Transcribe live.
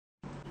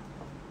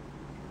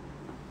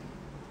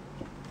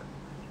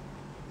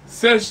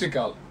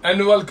Sarshikal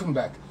and welcome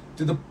back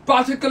to the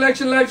Party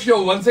Collection Live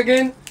Show once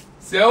again.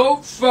 So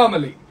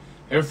family,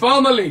 hey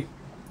family,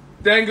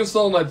 thank you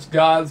so much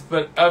guys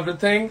for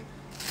everything.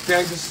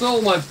 Thank you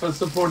so much for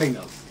supporting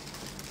us.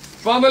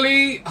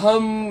 Family,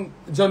 हम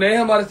जो नए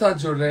हमारे साथ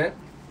जुड़ रहे हैं,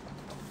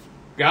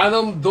 guys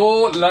हम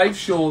दो लाइव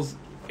शोज,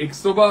 एक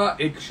सुबह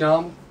एक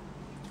शाम,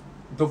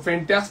 दो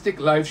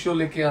फैंटास्टिक लाइव शो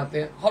लेके आते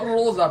हैं हर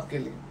रोज आपके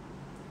लिए।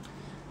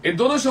 इन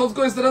दोनों शोज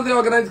को इस तरह से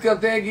ऑर्गेनाइज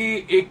करते हैं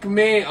कि एक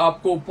में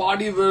आपको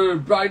party wear,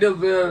 bridal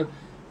where,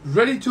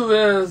 ready to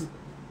where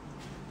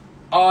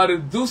और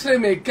दूसरे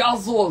में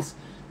कैजुअल्स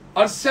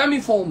और सेमी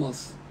फॉर्मल्स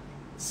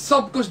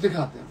सब कुछ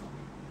दिखाते हैं।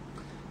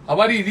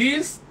 हमारी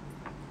रील्स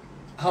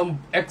हम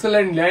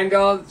एक्सेलेंट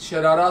लहंगा,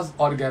 शराराज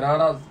और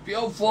गराराज,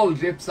 ब्यूटीफुल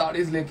ड्रेप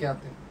साड़ीज लेके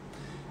आते हैं।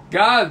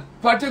 गाइस,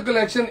 पार्टी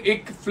कलेक्शन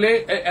एक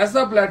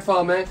ऐसा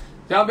प्लेटफॉर्म है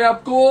जहां पे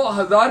आपको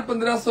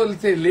 1000-1500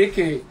 से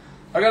लेके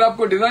अगर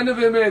आपको डिजाइनर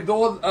वे में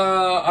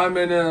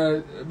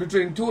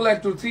बिटवीन 2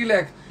 लाख to 3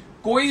 लाख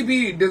कोई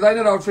भी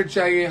डिजाइनर आउटफिट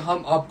चाहिए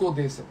हम आपको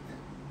दे सकते हैं।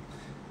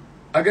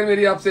 अगर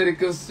मेरी आपसे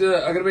रिक्वेस्ट,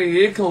 अगर मैं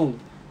ये कहूं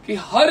कि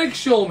हर एक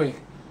शो में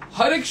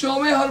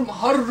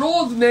हर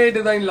रोज नए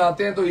डिजाइन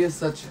लाते हैं तो ये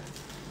सच है।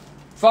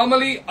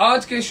 फैमिली,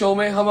 आज के शो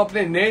में हम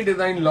अपने नए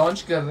डिजाइन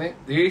लॉन्च कर रहे हैं।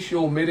 ये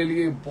शो मेरे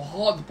लिए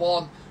बहुत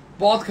बहुत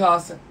बहुत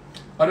खास है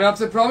और मैं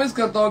आपसे प्रॉमिस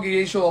करता हूं कि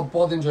ये शो आप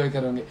बहुत एंजॉय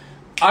करेंगे।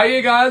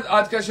 आइए गाइस,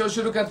 आज का शो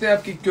शुरू करते हैं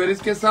आपकी क्वेरीज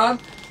के साथ।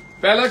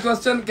 पहला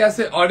क्वेश्चन,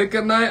 कैसे ऑर्डर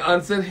करना है?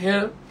 Answer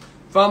here.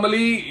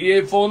 फैमिली,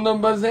 ये फोन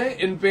नंबर्स हैं,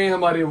 इन पे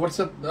हमारे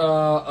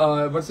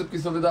व्हाट्सएप की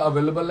सुविधा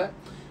अवेलेबल है।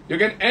 You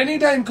can any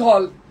time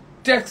call,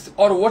 text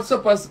और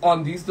WhatsApp us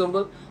on these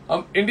number.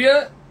 हम इंडिया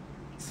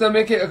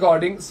समय के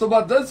अकॉर्डिंग सुबह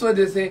 10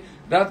 बजे से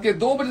रात के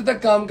 2 बजे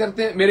तक काम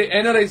करते हैं, मेरे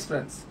एनआरआई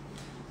फ्रेंड्स।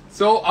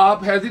 सो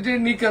आप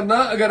हेजिटेट नहीं करना,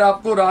 अगर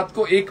आपको रात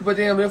को 1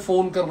 बजे हमें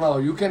फोन करना हो,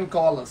 यू कैन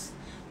कॉल अस।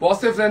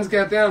 बहुत से फ्रेंड्स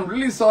कहते हैं, आई एम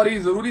रियली सॉरी,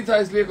 जरूरी था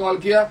इसलिए कॉल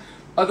किया,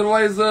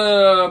 अदरवाइज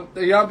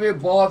यहाँ पे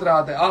बहुत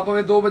रात है, आप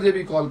हमें 2 बजे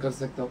भी कॉल कर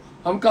सकते हो,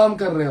 हम काम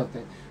कर रहे होते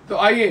हैं। तो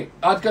आइए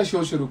आज का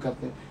शो शुरू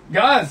करते हैं।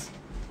 गाइस,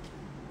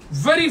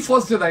 वेरी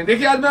फर्स्ट डिजाइन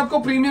देखिए, आज मैं आपको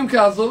प्रीमियम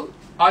कैजुअल,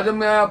 आज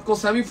मैं आपको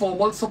सेमी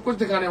फॉर्मल सब कुछ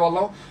दिखाने वाला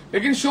हूँ,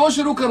 लेकिन शो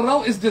शुरू कर रहा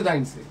हूँ इस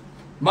डिजाइन से।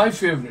 My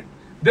favourite,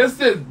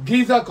 this is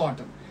Giza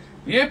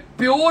cotton. ये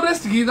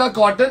प्योरेस्ट गीजा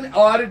कॉटन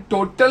और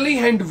टोटली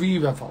हैंड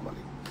वीव है फॉर्मली।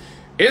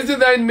 इस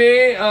डिजाइन में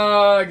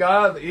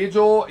ये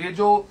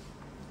जो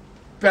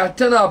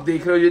पैटर्न आप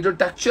देख रहे हो, ये जो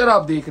टेक्सचर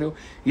आप देख रहे हो,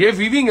 ये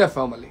वीविंग है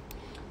फैमिली।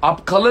 आप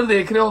कलर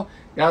देख रहे हो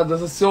यार,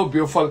 दिस इज सो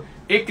ब्यूटीफुल।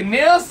 एक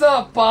नया सा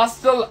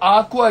पास्टल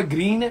आक्वा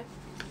ग्रीन है,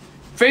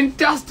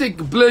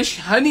 फैंटास्टिक ब्लश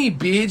हनी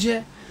बेज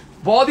है,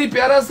 बहुत ही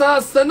प्यारा सा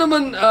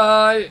सनमन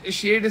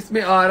शेड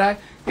इसमें आ रहा है।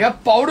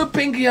 यहाँ पाउडर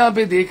पिंक यहाँ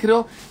पे देख रहे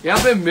हो, यहाँ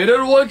पे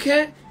मिरर वर्क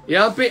है,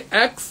 यहाँ पे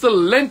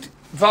एक्सलेंट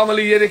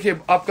फैमिली। ये देखिए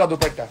आपका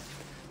दुपट्टा,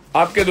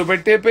 आपके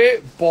दुपट्टे पे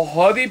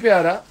बहुत ही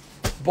प्यारा,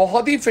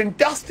 बहुत ही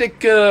fantastic,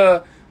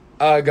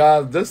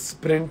 this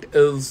print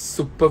is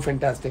super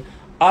fantastic.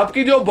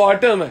 आपकी जो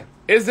बॉटम है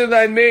इस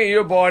डिजाइन में, ये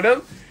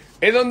bottom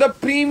is on the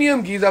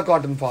premium Giza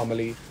cotton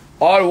family.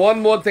 और one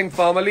more thing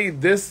family,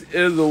 this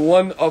is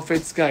one of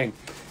its kind.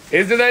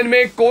 इस डिजाइन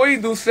में कोई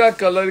दूसरा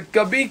कलर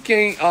कभी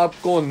कहीं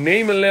आपको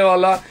नहीं मिलने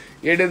वाला।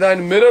 ये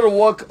डिजाइन मिरर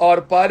वर्क और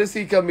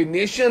पारसी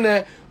कॉम्बिनेशन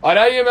है। और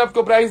आइए मैं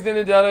आपको प्राइस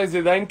देने जा रहा हूं इस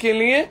डिजाइन के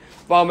लिए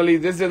family.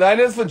 This design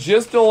is for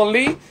just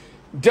only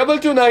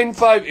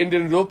 2295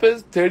 Indian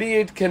rupees,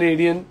 38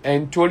 Canadian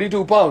and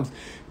 22 pound.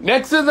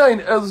 Next design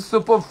is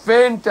super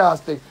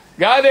fantastic.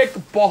 Guys, एक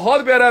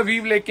बहुत प्यारा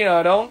वीव लेके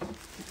आ रहा हूं।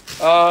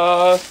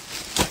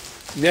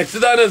 Next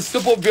design is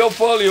super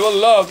beautiful, you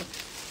will love.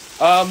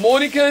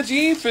 Monika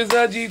ji,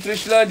 Fiza ji,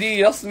 Trishala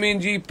ji, Yasmeen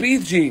ji,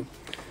 Preet ji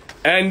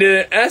and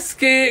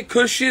SK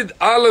Khurshid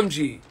Alam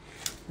ji,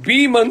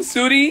 B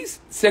Mansuri,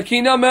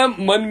 Sakina ma'am,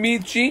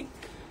 Manmeet ji,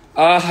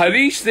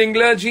 Harish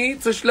Singla ji,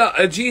 Trishala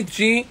Ajit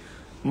ji,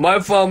 my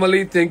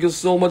family, thank you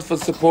so much for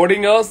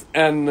supporting us.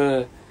 And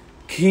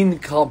Keen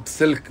Cob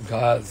Silk,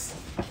 guys,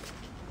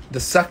 the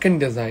second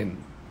design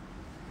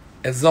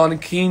is on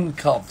Keen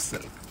Cob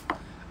Silk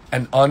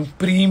and on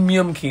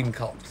premium Keen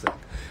Cob Silk.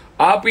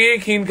 आप ये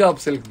Keen Cob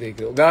Silk देख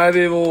रहे हो guys,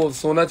 ये वो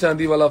सोना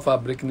चांदी वाला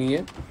फैब्रिक नहीं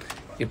है,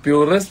 ये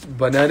purest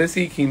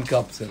Banarasi Keen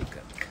Cob Silk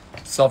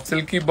है। सॉफ्ट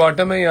सिल्क की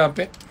बॉटम है। यहाँ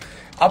पे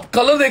आप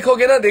कलर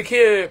देखोगे ना,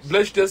 देखिए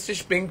ब्लश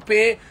डस्टिश पिंक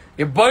पे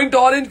ये बर्न्ट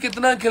ऑरेंज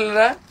कितना खिल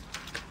रहा है,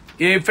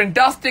 ये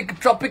फैंटास्टिक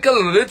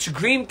ट्रॉपिकल रिच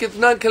ग्रीन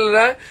कितना खिल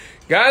रहा है।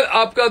 यार,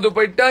 आपका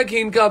दुपट्टा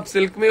Keen Cob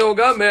Silk में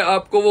होगा। मैं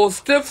आपको वो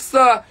स्टिफ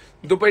सा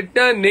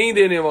दुपट्टा नहीं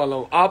देने वाला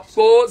हूँ,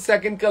 आपको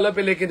सेकंड कलर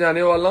पे लेके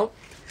जाने वाला हूँ।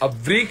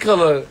 Every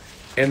colour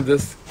in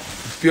this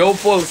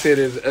beautiful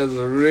series is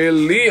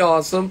really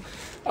awesome.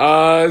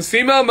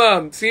 Seema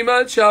ma'am, Seema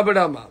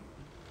Chabada ma'am,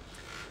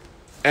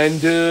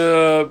 and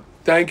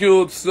thank you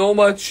so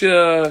much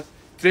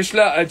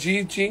Trishla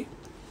Ajit ji,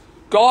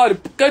 Kaur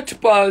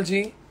Kachpal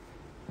ji,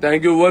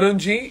 thank you Varun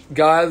ji.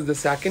 Guys, the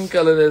second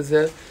color is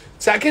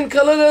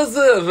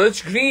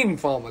rich green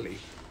family,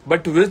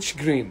 but rich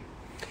green,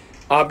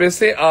 आप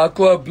इसे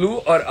aqua blue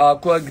और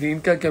aqua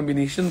green का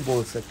combination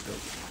बोल सकते हो।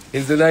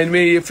 इस design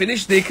में ये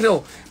फिनिश देख रहे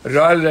हो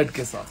रॉयल रेड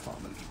के साथ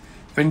family,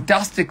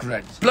 fantastic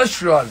red,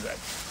 blush royal red.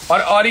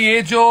 और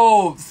ये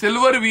जो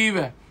सिल्वर वीव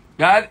है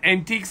यार,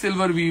 एंटीक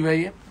सिल्वर वीव है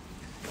ये,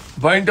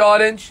 बर्न्ट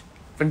ऑरेंज,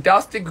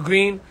 फैंटास्टिक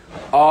ग्रीन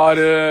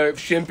और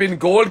शैंपेन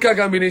गोल्ड का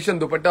कॉम्बिनेशन,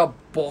 दुपट्टा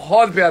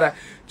बहुत प्यारा है।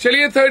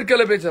 चलिए थर्ड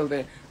कलर पे चलते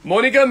हैं।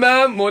 मोनिका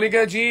मैम,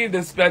 मोनिका जी,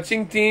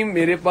 डिस्पैचिंग टीम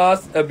मेरे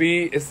पास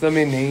अभी इस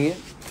समय नहीं है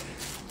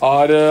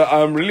और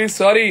आई एम रियली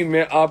सॉरी,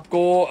 मैं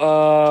आपको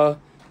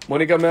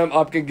मोनिका मैम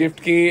आपके गिफ्ट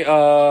की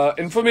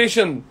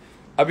इंफॉर्मेशन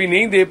अभी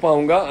नहीं दे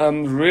पाऊंगा, आई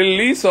एम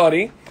रियली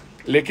सॉरी,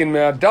 लेकिन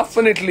मैं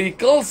डेफिनेटली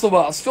कल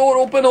सुबह स्टोर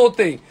ओपन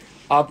होते ही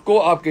आपको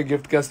आपके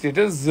गिफ्ट का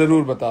स्टेटस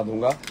जरूर बता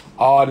दूंगा।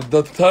 और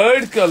the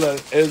third colour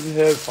is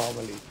here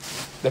family,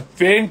 the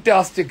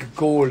fantastic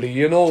gold,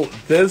 you know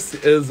this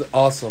is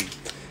awesome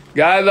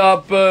guys.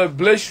 आप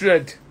ब्लश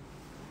रेड,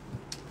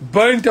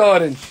 बर्न्ट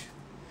ऑरेंज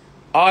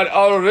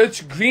और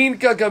रिच ग्रीन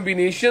का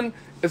कॉम्बिनेशन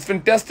इस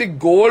फैंटास्टिक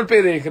गोल्ड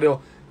पे देख रहे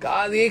हो।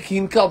 गाइस ये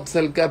खीन खाप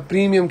सिल्क का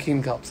प्रीमियम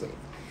खीन खाप सिल्क,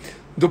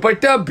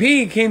 दुपट्टा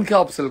भी खीन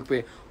खाप सिल्क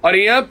पे, और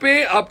यहाँ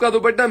पे आपका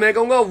दुपट्टा मैं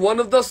कहूंगा वन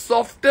ऑफ द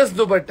सॉफ्टेस्ट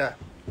दुपट्टा है,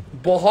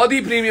 बहुत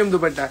ही प्रीमियम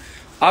दुपट्टा है।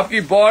 आपकी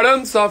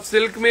बॉटम सॉफ्ट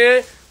सिल्क में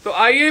है। तो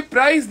आइए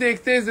प्राइस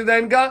देखते हैं इस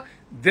डिजाइन का।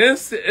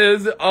 This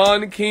is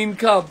on खीन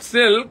khap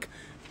silk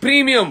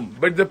premium,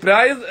 but the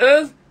price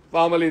is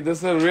family,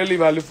 this is really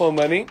value for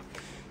money,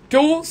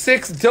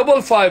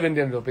 2655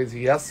 Indian rupees.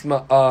 Yes,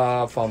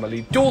 family,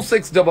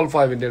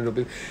 2655 Indian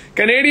rupees.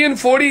 Canadian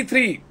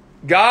 43,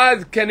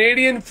 guys,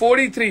 Canadian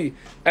 43,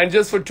 and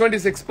just for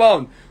 26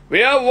 pound.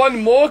 We have one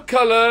more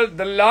color.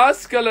 The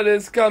last color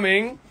is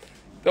coming.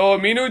 So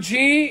Meenu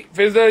ji,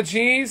 Fizza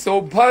ji,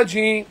 Sobha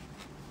ji,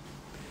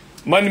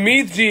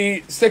 Manmeet ji,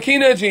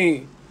 Sakina ji,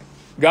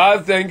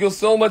 guys, thank you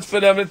so much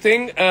for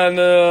everything.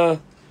 And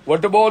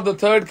what about the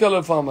third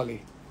color, family?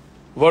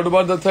 What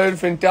about the third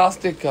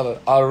fantastic color?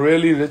 A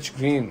really rich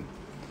green.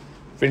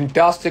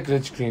 Fantastic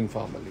rich green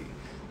family.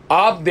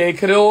 आप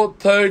देख रहे हो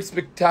third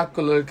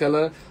spectacular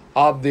color.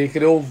 आप देख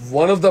रहे हो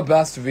one of the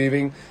best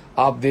weaving.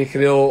 आप देख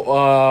रहे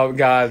हो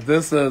guys,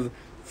 this is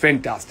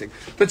fantastic.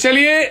 तो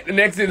चलिए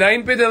next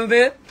डिजाइन पे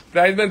चलते हैं।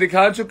 प्राइस मैं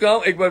दिखा चुका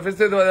हूँ, एक बार फिर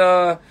से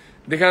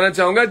दिखाना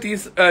चाहूंगा।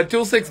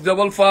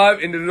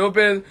 2655 Indian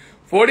rupees,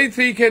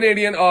 43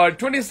 Canadian और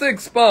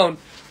 26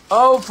 pound.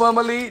 Oh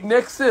family,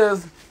 next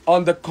is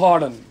on the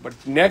cotton, but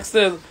next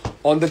is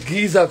on the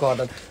Giza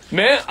cotton.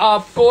 मैं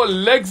आपको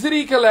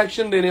लग्जरी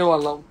कलेक्शन देने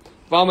वाला हूँ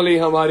फैमिली,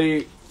 हमारी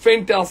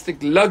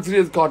fantastic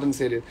luxurious cotton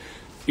series.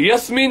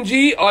 Yasmeen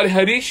जी और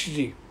हरीश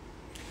जी,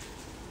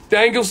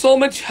 thank you so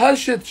much.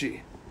 Harshit ji,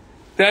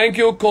 thank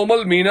you.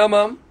 Komal Meena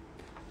ma'am,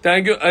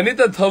 thank you.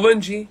 Anita Dhawan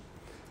ji,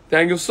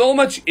 thank you so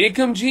much.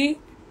 Ekam ji,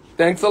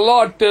 thanks a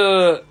lot.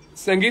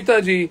 Sangeeta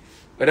ji,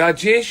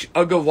 Rajesh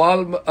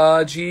Agarwal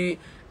ji,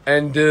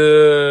 and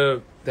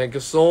thank you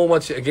so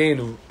much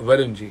again,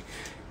 Varun ji.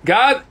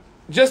 God,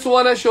 just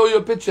wanna show you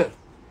a picture.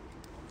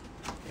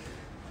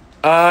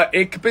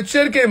 एक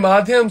picture के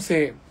माध्यम से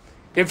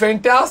ये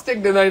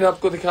fantastic design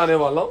आपको दिखाने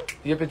वाला हूँ।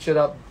 ये पिक्चर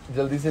आप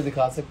जल्दी से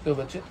दिखा सकते हो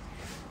बच्चे।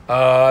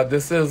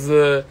 This is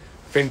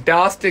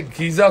fantastic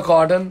Giza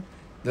cotton,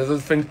 this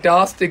is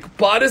fantastic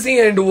Parsi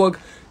handwork.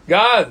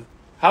 God,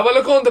 have a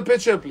look on the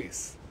picture, please.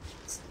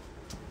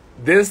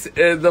 This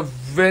is the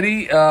very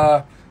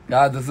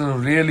God, this is a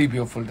really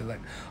beautiful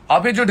design.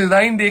 आप ये जो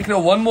डिजाइन देख रहे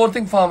हो, वन मोर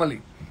थिंग फैमिली,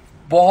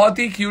 बहुत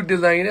ही cute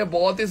design है,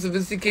 बहुत ही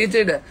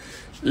sophisticated है,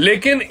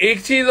 लेकिन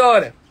एक चीज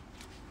और है,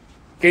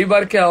 कई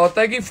बार क्या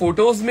होता है कि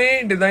फोटोज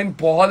में डिजाइन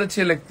बहुत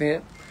अच्छे लगते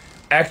हैं,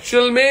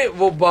 एक्चुअल में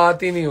वो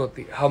बात ही नहीं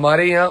होती।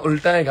 हमारे यहाँ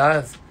उल्टा है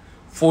गाइस,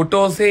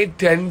 फोटो से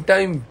 10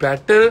 टाइम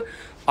बेटर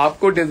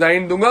आपको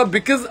डिजाइन दूंगा,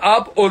 बिकॉज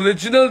आप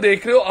ओरिजिनल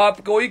देख रहे हो, आप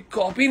कोई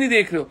कॉपी नहीं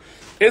देख रहे हो।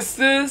 इस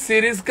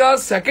सीरीज का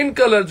सेकंड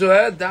कलर जो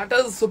है दैट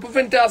इज सुपर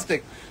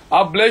फैंटास्टिक।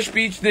 आप ब्लश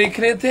पीच देख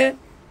रहे थे,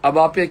 अब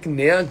आप एक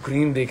नया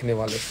ग्रीन देखने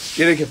वाले।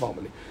 ये देखिए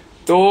फैमिली,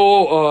 तो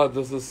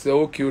this is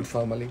so cute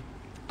family.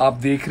 आप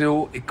देख रहे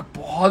हो एक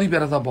बहुत ही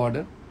प्यारा सा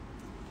border,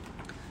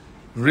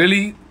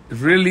 really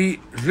really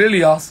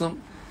really awesome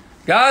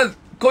यार।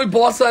 कोई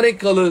बहुत सारे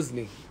कलर्स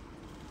नहीं,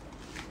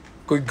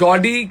 कोई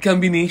गॉडी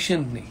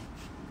कॉम्बिनेशन नहीं,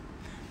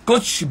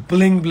 कुछ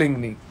ब्लिंग ब्लिंग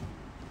नहीं,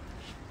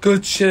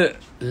 कुछ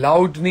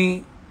लाउड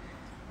नहीं,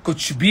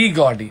 कुछ भी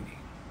गॉडी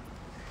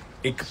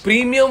नहीं। एक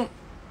premium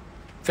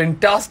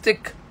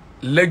fantastic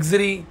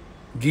luxury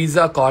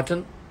Giza cotton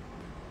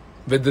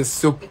with this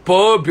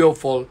super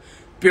beautiful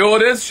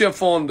purest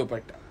chiffon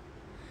dupatta.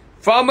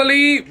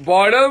 Family,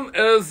 bottom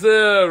is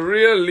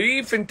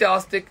really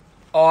fantastic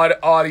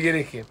और ये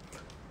देखिए,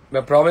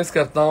 मैं प्रॉमिस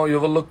करता हूँ you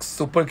will look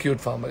super cute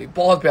family,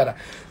 बहुत प्यारा।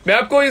 मैं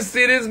आपको इस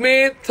सीरीज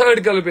में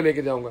थर्ड कलर पे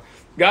लेके जाऊंगा।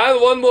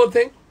 गाइस वन मोर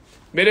थिंग,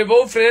 मेरे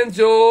वो फ्रेंड्स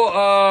जो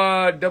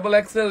डबल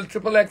एक्सएल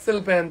ट्रिपल एक्सएल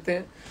पहनते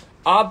हैं,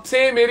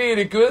 आपसे मेरी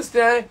रिक्वेस्ट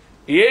है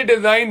ये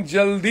डिजाइन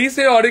जल्दी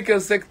से ऑर्डर कर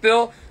सकते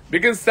हो,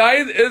 because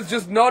size is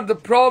just not the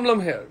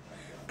problem here.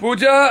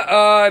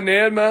 Puja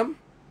near ma'am,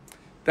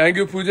 thank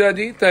you Puja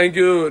ji, thank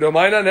you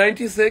रोमाइना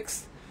 96,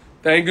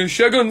 thank you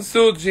Shagun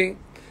Sood ji,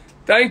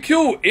 thank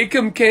you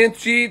Ekam कैंत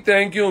ji,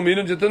 thank you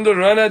Meenu Jitendra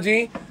Rana ji,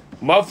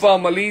 My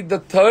family, the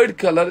third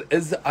color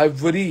is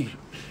ivory,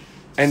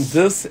 and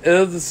this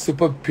is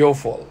super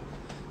beautiful.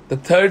 The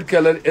third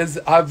color is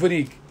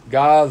ivory.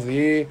 Guys,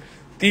 ये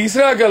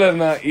तीसरा colour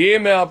ना, ये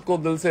मैं आपको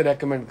दिल से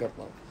recommend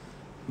करता हूँ,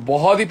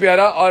 बहुत ही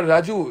प्यारा। और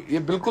राजू, ये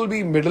बिल्कुल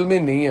भी मिडिल में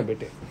नहीं है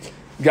बेटे।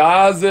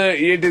 गाज,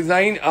 ये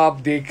डिजाइन आप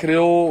देख रहे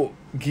हो,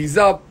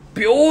 गीजा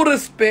प्योर,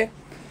 इस पे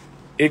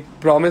एक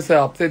प्रॉमिस है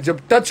आपसे,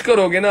 जब टच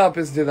करोगे ना आप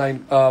इस डिजाइन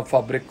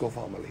फैब्रिक को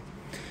फैमिली,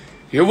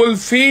 यू विल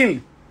फील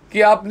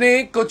कि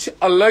आपने कुछ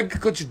अलग,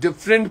 कुछ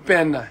डिफरेंट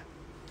पहनना है।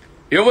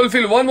 You will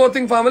feel one more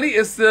thing family,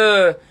 इस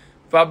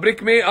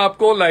फैब्रिक में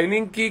आपको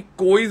लाइनिंग की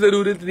कोई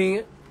जरूरत नहीं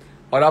है।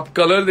 और आप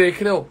कलर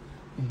देख रहे हो,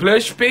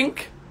 blush pink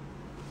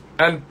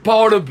and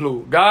powder blue.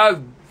 Guys,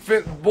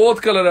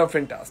 both color are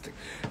fantastic.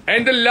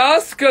 And the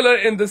last color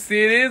in the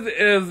series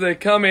is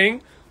coming.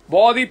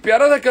 बहुत ही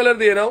प्यारा सा कलर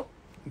दे रहा हूँ,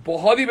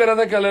 बहुत ही प्यारा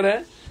सा कलर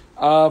है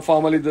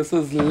फॉर्मली। दिस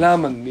इज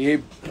लेमन, ये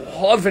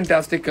बहुत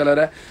फैंटास्टिक कलर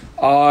है।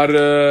 और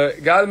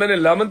गाइस, मैंने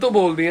लेमन तो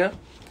बोल दिया,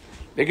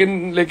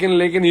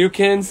 लेकिन you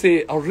can say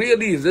a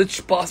really rich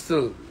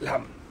pastel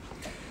lemon.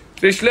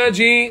 Trishala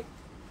जी,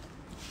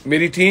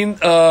 मेरी टीम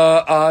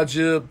आज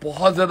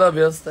बहुत ज्यादा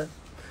व्यस्त है,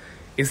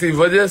 इसी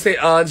वजह से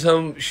आज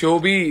हम शो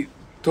भी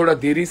थोड़ा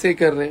देरी से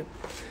कर रहे हैं।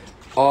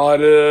 और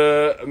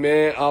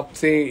मैं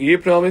आपसे ये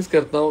प्रॉमिस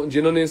करता हूं,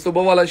 जिन्होंने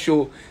सुबह वाला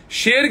शो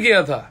शेयर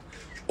किया था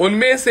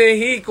उनमें से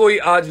ही कोई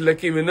आज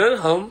लकी विनर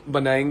हम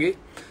बनाएंगे।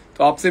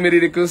 तो आपसे मेरी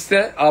रिक्वेस्ट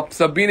है, आप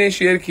सभी ने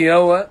शेयर किया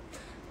हुआ है,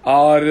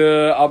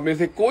 और आप में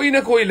से कोई ना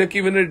कोई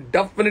लकी विनर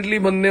डेफिनेटली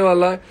बनने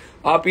वाला है।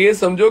 आप ये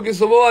समझो कि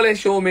सुबह वाले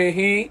शो में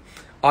ही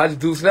आज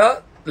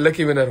दूसरा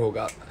लकी विनर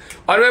होगा।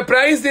 और मैं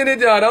प्राइस देने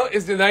जा रहा हूं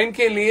इस डिजाइन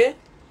के लिए,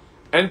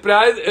 and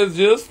price is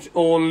just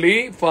only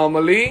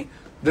family,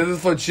 this is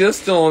for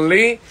just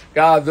only,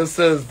 yeah, this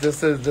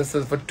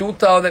is for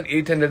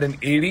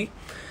 2,880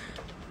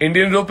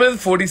 Indian rupees,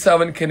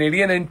 47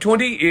 Canadian and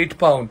 28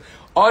 pound.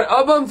 और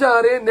अब हम जा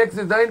रहे हैं नेक्स्ट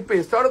डिजाइन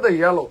पे। Start the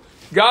yellow.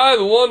 Guys,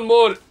 one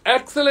more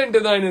excellent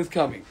design is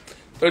coming.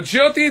 तो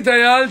ज्योति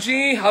Dayal ji,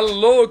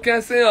 hello,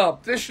 कैसे हैं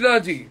आप? त्रिशला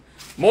जी,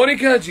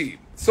 मोनिका जी,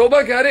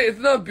 शोभा कह रहे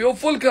इतना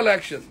beautiful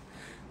collection,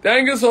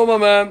 thank you so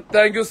much ma'am,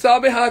 thank you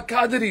Sabiha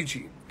Qadri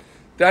ji,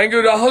 thank you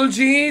Rahul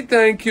ji,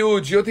 thank you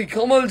Jyoti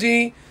Kamal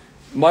ji,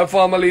 my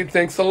family,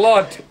 thanks a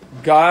lot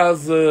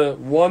guys.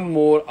 One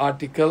more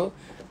article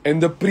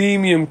in the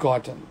premium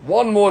cotton,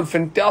 one more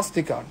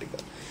fantastic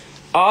article.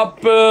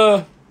 आप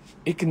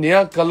एक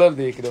नया colour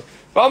देख रहे हो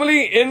family.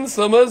 In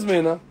summers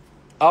में ना,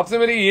 आपसे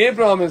मेरी ये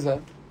प्रॉमिस है,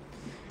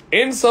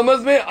 इन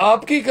समर्स में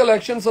आपकी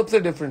कलेक्शन सबसे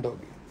डिफरेंट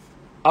होगी,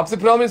 आपसे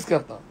प्रॉमिस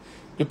करता हूं।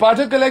 जो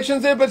पाठक कलेक्शन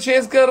से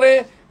परचेज कर रहे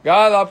हैं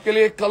गाइस, आपके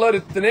लिए कलर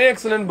इतने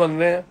एक्सीलेंट बन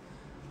रहे हैं।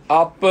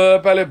 आप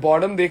पहले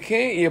बॉटम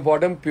देखें, ये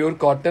बॉटम प्योर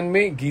कॉटन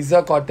में, गीजा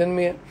कॉटन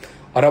में है,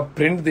 और आप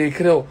प्रिंट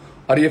देख रहे हो,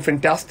 और ये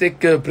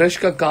फैंटास्टिक ब्रश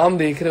का काम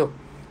देख रहे हो,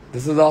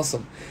 दिस इज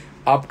ऑसम।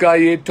 आपका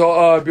ये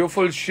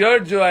ब्यूटीफुल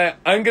शर्ट जो है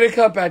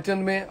अंगरेखा पैटर्न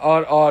में,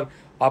 और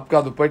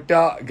आपका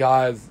दुपट्टा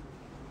गाइस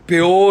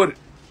प्योर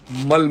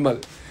मलमल।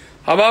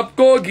 हम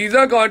आपको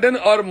गीजा कॉटन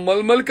और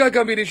मलमल का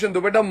कॉम्बिनेशन,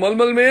 दुपट्टा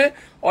मलमल में है,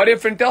 और ये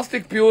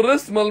फैंटास्टिक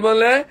प्योरेस्ट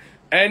मलमल है।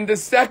 And the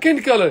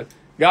second colour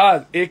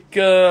guys,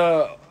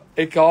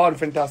 एक और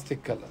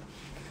फैंटास्टिक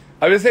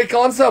कलर। अब इसे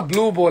कौन सा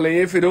ब्लू बोले,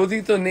 ये फिरोजी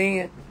तो नहीं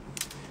है,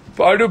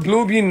 पाउडर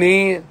ब्लू भी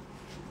नहीं है,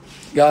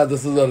 या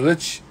this is a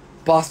rich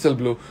pastel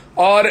blue.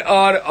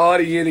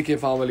 और ये देखिए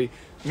फैमिली,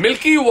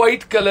 मिल्की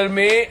व्हाइट कलर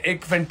में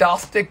एक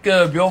फैंटास्टिक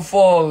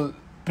ब्यूटीफुल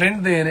प्रिंट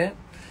दे रहे हैं,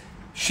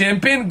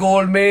 शैंपेन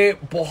गोल्ड में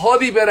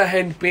बहुत ही प्यारा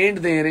हैंड पेंट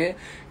दे रहे हैं।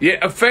 ये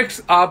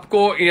इफेक्ट्स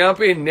आपको यहाँ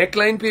पे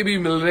नेकलाइन पे भी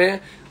मिल रहे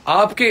हैं,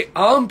 आपके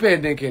आम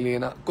पहनने के लिए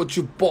ना कुछ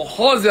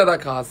बहुत ज्यादा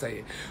खास है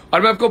ये।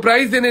 और मैं आपको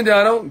प्राइस देने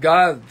जा रहा हूं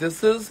guys,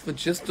 this is for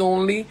just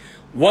only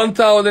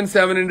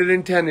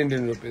 1,710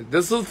 Indian rupees.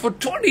 This is for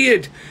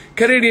 28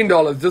 Canadian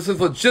dollars. This is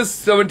for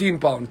just 17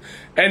 pounds.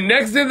 And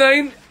next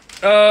design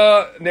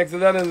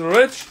is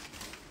rich,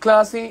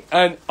 classy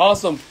and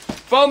awesome.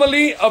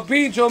 Family,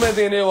 अभी जो मैं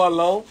देने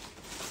वाला हूँ,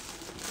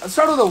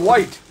 start with the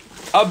white.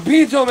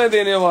 अभी जो मैं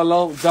देने वाला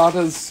हूँ,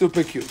 that is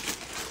super cute.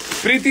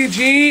 Preeti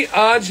ji,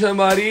 आज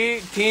हमारी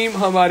टीम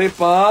हमारे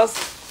पास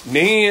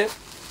नहीं है,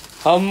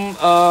 हम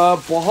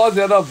बहुत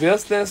ज्यादा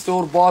व्यस्त हैं,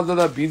 स्टोर बहुत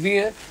ज्यादा बिजी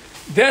है,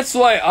 दैट्स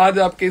वाई आज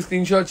आपके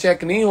स्क्रीनशॉट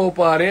चेक नहीं हो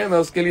पा रहे हैं, मैं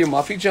उसके लिए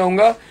माफी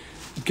चाहूंगा।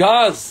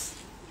 Guys,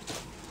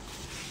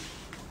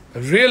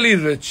 really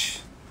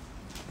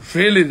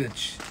rich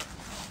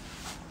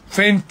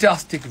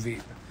fantastic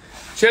weave.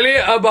 चलिए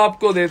अब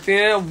आपको देते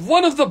हैं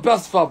one of the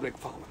best fabric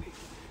family.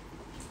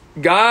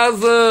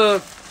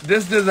 Guys,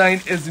 this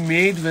design is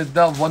made with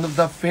one of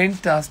the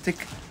fantastic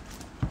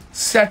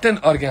satin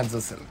organza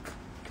silk,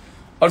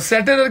 और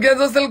satin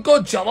organza silk को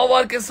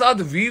जमावार के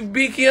साथ वीव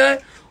भी किया है,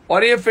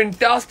 और ये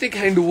फैंटास्टिक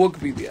हैंड वर्क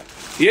भी दिया।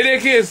 ये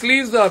देखिए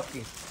स्लीव्स आपकी,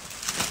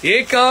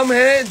 ये काम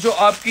है जो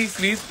आपकी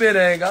स्लीव्स पे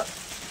रहेगा।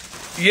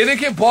 ये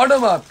देखिए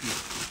बॉटम आपकी,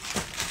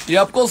 ये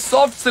आपको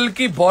सॉफ्ट सिल्क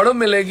की बॉटम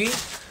मिलेगी।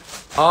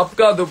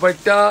 आपका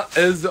दुपट्टा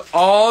is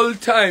all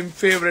time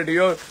favourite,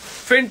 your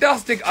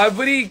fantastic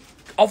Ivory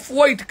of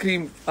white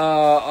cream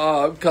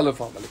colour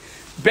formally.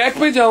 Back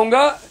पे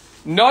जाऊंगा,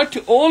 not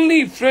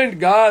only front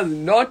guys,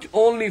 not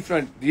only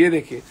front, ये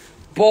देखिए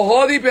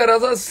बहुत ही प्यारा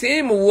सा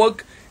सेम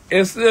वर्क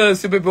इस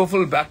सुपर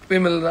ब्यूटीफुल बैक पे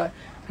मिल रहा है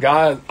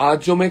गाइस। आज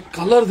जो मैं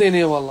कलर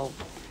देने वाला हूं,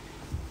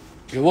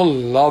 you will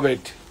love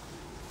it.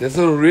 This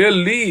is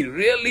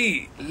really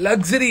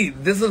luxury.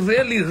 This is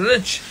really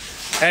rich,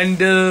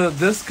 and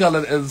this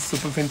color is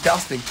super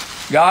fantastic,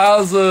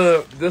 guys.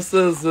 This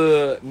is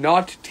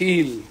not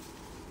teal.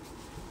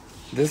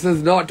 This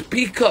is not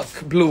peacock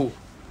blue.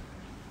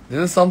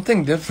 This is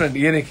something different.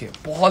 ये देखिए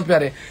बहुत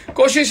प्यारे।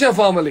 कोशिश है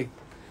formally,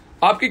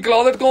 आपकी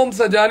closet को हम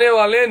सजाने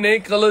वाले हैं नए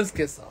कलर्स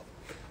के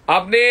साथ।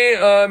 आपने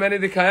मैंने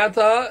दिखाया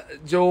था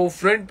जो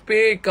फ्रंट पे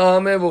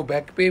काम है वो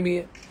बैक पे भी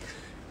है।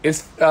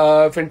 इस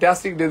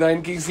फैंटास्टिक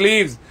डिजाइन की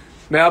स्लीव्स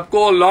मैं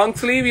आपको लॉन्ग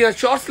स्लीव या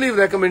शॉर्ट स्लीव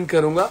रेकमेंड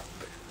करूंगा,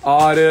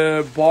 और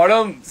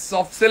बॉटम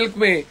सॉफ्ट सिल्क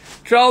में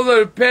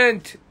ट्राउजर,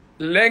 पैंट,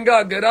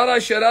 लहंगा, गरारा,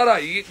 शरारा,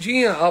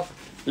 जी हाँ आप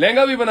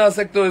लहंगा भी बना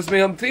सकते हो।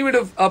 इसमें हम 3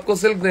 मीटर आपको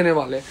सिल्क देने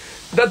वाले हैं।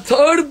 The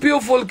third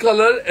beautiful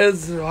colour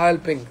is royal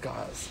pink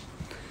guys.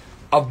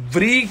 A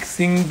brick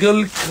single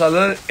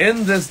color in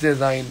this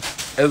design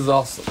is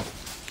awesome.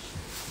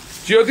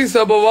 Jyoti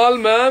Sabawal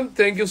ma'am,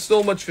 thank you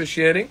so much for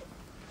sharing.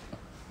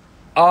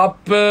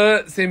 आप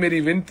से मेरी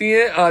विनती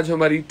है, आज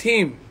हमारी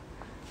टीम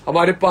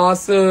हमारे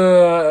पास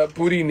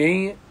पूरी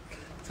नहीं है,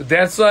 so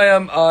that's why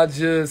हम आज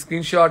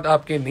स्क्रीनशॉट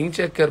आपके नहीं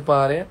चेक कर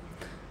पा रहे हैं,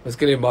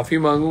 उसके लिए माफी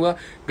मांगूंगा।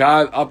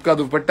 गाइस आपका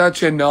दुपट्टा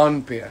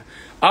चिनान पे है,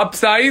 आप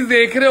साइज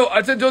देख रहे हो।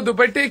 अच्छा, जो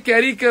दुपट्टे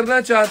कैरी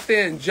करना चाहते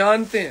हैं,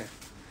 जानते हैं,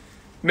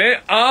 मैं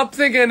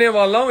आपसे कहने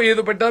वाला हूं ये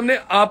दुपट्टा हमने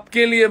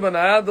आपके लिए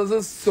बनाया। This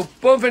is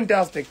super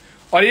fantastic.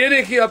 और ये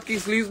देखिए आपकी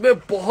स्लीव्स में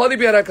बहुत ही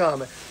प्यारा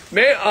काम है।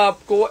 मैं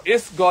आपको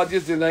इस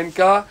गॉर्जियस डिजाइन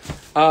का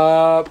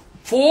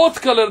 4th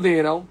कलर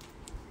दे रहा हूं।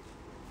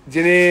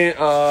 जिन्हें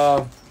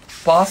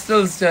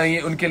पास्टल्स चाहिए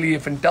उनके लिए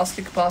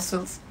फैंटास्टिक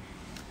पास्टल्स,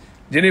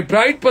 जिन्हें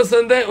ब्राइट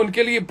पसंद है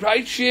उनके लिए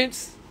bright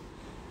shades.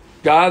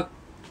 God,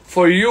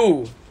 for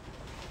you,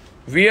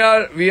 we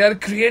are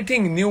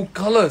creating new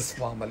colors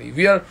formally.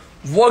 We are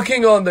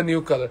working on the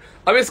new color.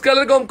 अब इस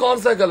कलर को हम कौन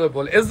सा कलर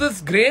बोले? Is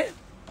this grey?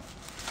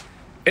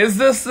 Is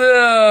this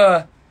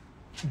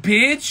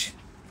beige?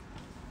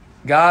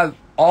 God,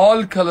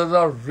 all colors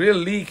are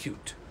really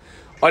cute.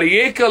 और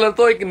ये colour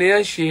तो एक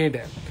नया शेड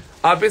है।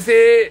 आप इसे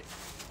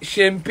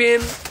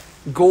शैंपेन,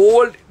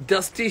 गोल्ड,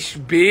 डस्टिश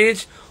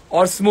बेज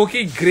और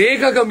स्मोकी ग्रे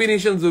का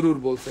कॉम्बिनेशन जरूर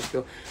बोल सकते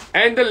हो।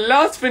 And the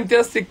last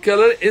fantastic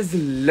colour is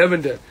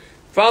lavender.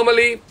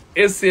 Family,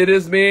 इस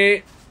सीरीज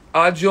में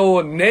आज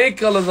जो नए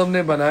कलर्स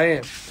हमने बनाए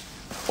हैं,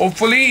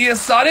 होपफुली ये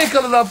सारे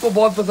कलर्स आपको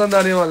बहुत पसंद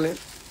आने वाले हैं।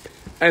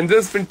 And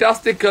this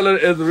fantastic colour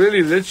is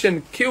really rich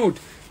and cute.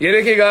 ये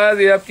देखिएगा,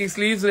 ये आपकी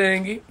स्लीव्स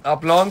रहेंगी।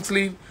 आप long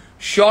sleeve,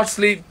 short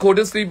sleeve,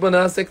 coated sleeve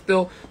बना सकते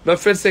हो। मैं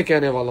फिर से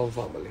कहने वाला हूँ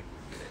फैमिली,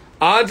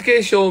 आज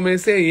के शो में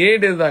से ये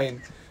design,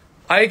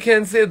 I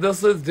can say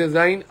this is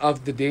design of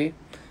the day.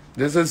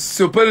 This is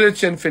super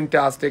rich and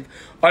fantastic.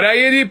 और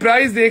आइए जी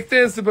प्राइस देखते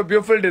हैं सुपर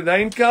ब्यूटीफुल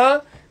डिजाइन का।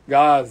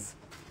 गाज,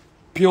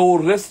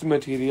 प्योरेस्ट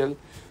मटेरियल,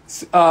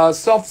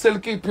 सॉफ्ट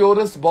सिल्क की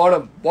प्योरेस्ट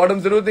बॉटम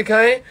जरूर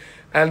दिखाएं।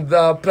 And the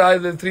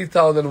price is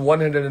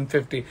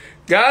 3150।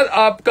 गाज,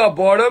 आपका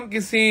बॉटम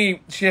किसी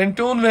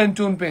शेंटून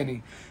वेंटून पे नहीं,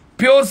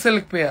 प्योर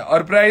सिल्क पे है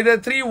और प्राइस है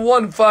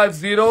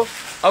 3150।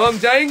 अब हम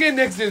जाएंगे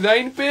नेक्स्ट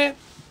डिजाइन पे।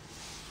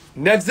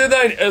 Next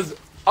design is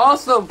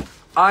awesome.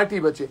 8 ही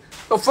बचे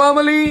तो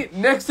फैमिली,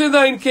 नेक्स्ट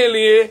डिजाइन के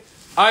लिए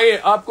आइए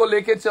आपको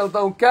लेके चलता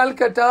हूं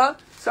Calcutta.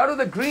 Start with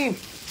the green.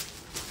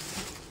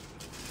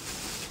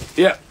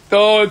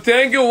 तो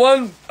thank you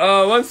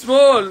once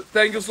more,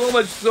 thank you so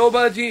much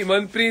Shobha ji,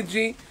 Manpreet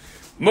ji,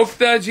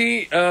 Mukta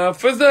ji,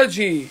 Fiza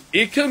ji,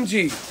 इकम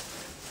ji,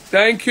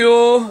 thank you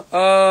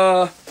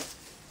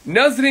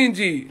नजरीन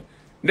जी।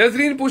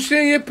 नजरीन पूछ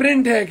रहे हैं ये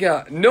प्रिंट है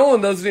क्या? No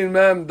नजरीन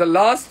ma'am, the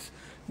last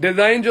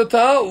design जो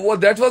था वो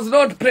दैट वाज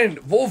नॉट प्रिंट,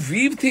 वो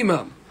वीव थी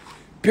मैम,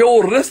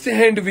 प्योरेस्ट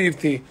हैंड वीव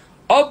थी।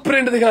 अब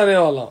प्रिंट दिखाने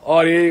वाला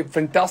और ये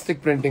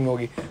फैंटास्टिक प्रिंटिंग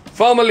होगी।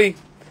 फॉर्मली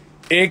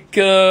एक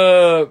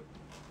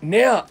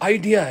नया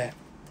आइडिया है,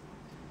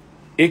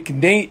 एक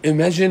नई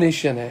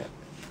इमेजिनेशन है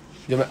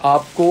जो मैं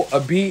आपको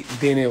अभी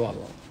देने वाला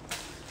हूं।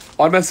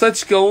 और मैं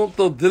सच कहूं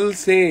तो दिल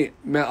से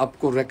मैं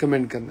आपको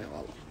रेकमेंड करने वाला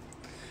हूं।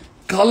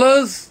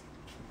 Colours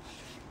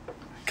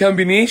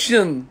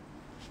combination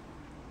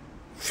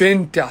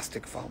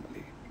fantastic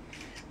family.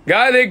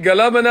 Guys, एक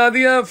गला बना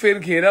दिया, फिर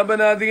घेरा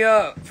बना दिया,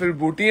 फिर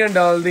बूटियां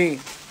डाल दी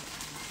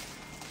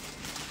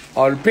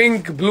और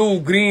pink, blue,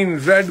 green,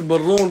 red,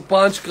 maroon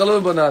 5 colour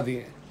बना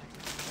दिए।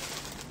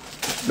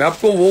 मैं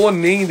आपको वो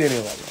नहीं देने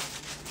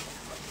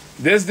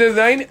वाला। This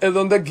design is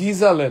on the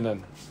Giza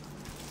linen.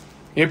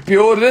 ये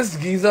प्योरेस्ट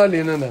गीजा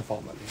लिनन है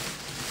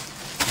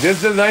formally.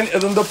 This design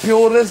is on the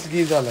purest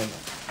Giza linen.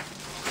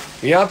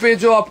 यहाँ पे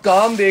जो आप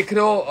काम देख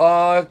रहे हो,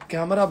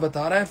 कैमरा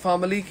बता रहा है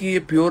फैमिली कि ये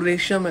प्योर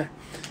रेशम है।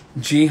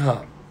 जी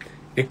हाँ,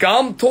 ये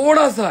काम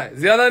थोड़ा सा है,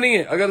 ज्यादा नहीं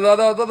है। अगर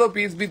ज्यादा होता तो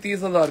पीस भी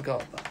 30,000 का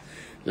होता।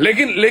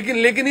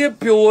 लेकिन ये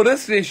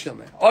प्योरेस्ट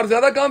रेशम है और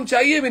ज्यादा काम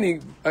चाहिए भी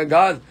नहीं।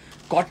 गाज,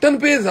 कॉटन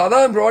पे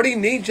ज्यादा एम्ब्रॉयडरी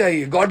नहीं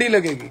चाहिए, गॉडी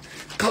लगेगी।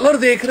 कलर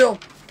देख रहे हो,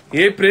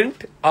 ये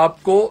प्रिंट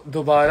आपको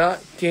दोबारा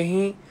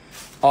कहीं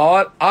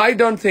और आई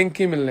डोंट थिंक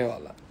कि मिलने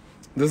वाला।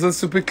 This is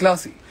super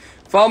classy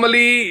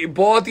family,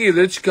 बहुत ही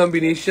रिच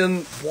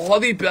कॉम्बिनेशन,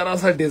 बहुत ही प्यारा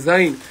सा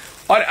डिजाइन।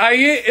 और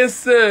आइए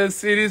इस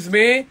सीरीज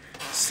में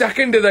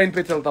सेकंड डिजाइन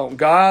पे चलता हूं।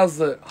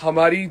 गाज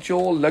हमारी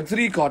जो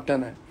लग्जरी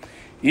कॉटन है,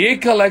 ये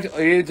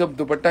जब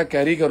दुपट्टा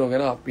कैरी करोगे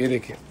ना आप, ये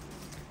देखिए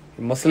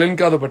मसलिन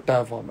का दुपट्टा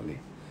है फॉर्मली,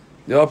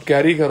 जब आप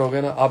कैरी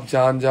करोगे ना आप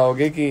जान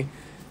जाओगे कि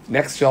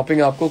नेक्स्ट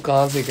शॉपिंग आपको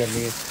कहां से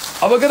करनी है।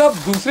 अब अगर आप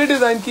दूसरे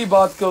डिजाइन की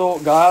बात करो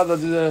गाज,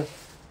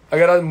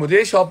 अगर आज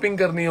मुझे शॉपिंग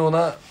करनी हो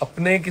ना,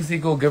 अपने किसी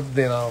को गिफ्ट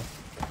देना हो,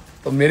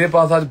 तो मेरे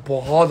पास आज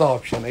बहुत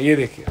ऑप्शन है। ये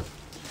देखिए,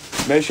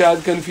 मैं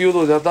शायद कंफ्यूज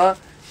हो जाता।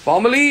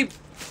 फॉर्मली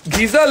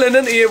गीजा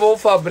लिनन ये वो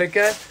फैब्रिक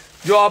है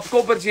जो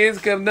आपको परचेज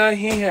करना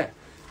ही है,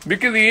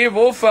 बिकॉज ये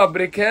वो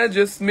फैब्रिक है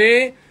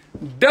जिसमें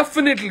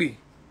डेफिनेटली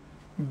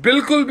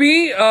बिल्कुल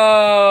भी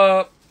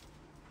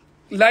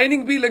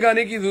लाइनिंग भी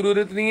लगाने की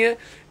जरूरत नहीं है।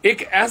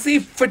 एक ऐसी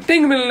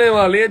फिटिंग मिलने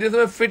वाली है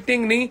जिसमें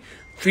फिटिंग नहीं,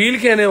 फील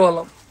कहने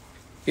वाला।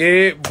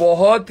 ये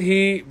बहुत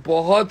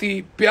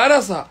ही प्यारा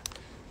सा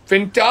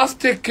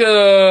फैंटास्टिक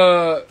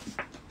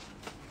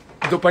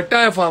दुपट्टा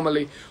है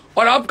फैमिली।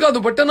 और आपका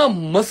दुपट्टा ना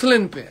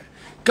मसलिन पे है,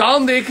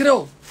 काम देख रहे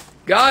हो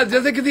क्या,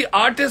 जैसे किसी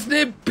आर्टिस्ट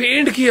ने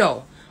पेंट किया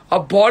हो।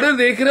 आप बॉर्डर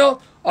देख रहे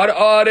हो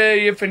और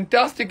ये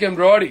फैंटास्टिक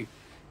एम्ब्रॉयडरी।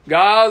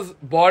 गाज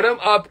बॉटम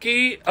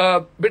आपकी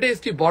बेटे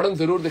इसकी बॉटम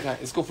जरूर दिखाएं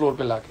इसको फ्लोर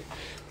पे लाके।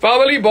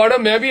 फैमिली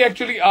बॉटम मैं भी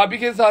एक्चुअली आप ही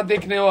के साथ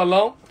देखने वाला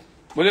हूं।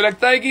 मुझे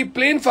लगता है कि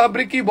प्लेन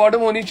फैब्रिक की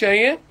बॉटम होनी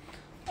चाहिए।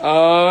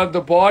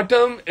 द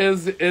बॉटम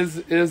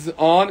इज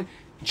ऑन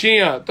जी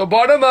हाँ, तो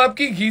बॉटम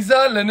आपकी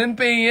गीजा लिनन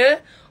पे ही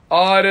है।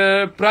 और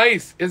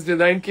प्राइस इस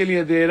डिजाइन के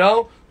लिए दे रहा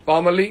हूं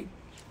family,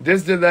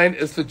 this design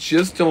is for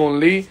just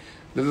only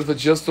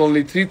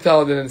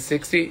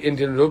 3060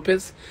 Indian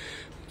rupees,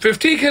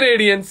 50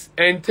 Canadians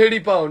and 30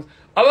 pound.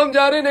 अब हम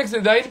जा रहे हैं नेक्स्ट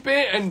डिजाइन पे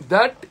and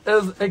that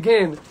is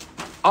again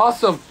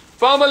awesome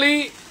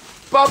family.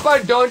 पापा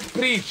डोंट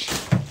प्रीच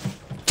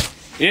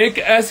एक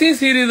ऐसी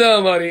सीरीज है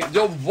हमारी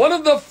जो one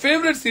of the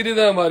favourite series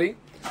है हमारी।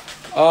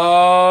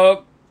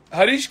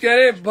 हरीश कह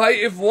रहे भाई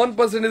if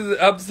 1% is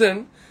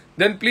absent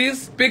then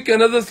please pick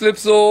another slip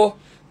so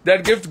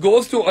that gift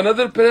goes to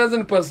another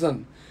present person।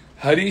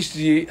 Harish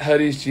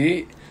जी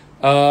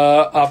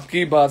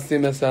आपकी बात से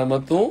मैं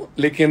सहमत हूं,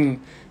 लेकिन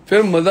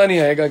फिर मजा नहीं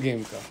आएगा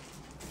गेम का,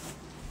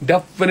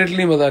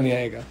 डेफिनेटली मजा नहीं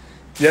आएगा।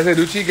 जैसे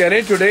रुचि कह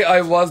रहे today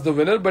I was the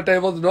winner but I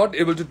was not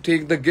able to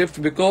take the gift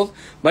because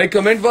my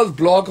comment was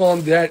block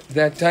on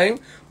that time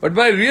but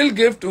my real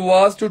gift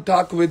was to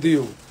talk with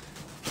you.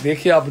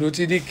 देखिए आप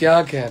रुचि जी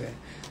क्या कह रहे हैं।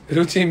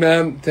 रुचि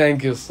ma'am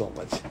thank you so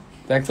much,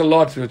 thanks a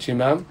lot Ruchi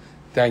ma'am,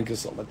 thank you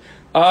so much.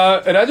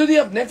 Raju ji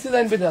आप next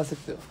design पे जा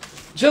सकते हो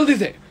जल्दी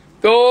से।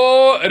 तो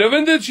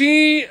रविंद्र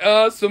जी,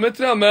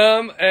 Sumitra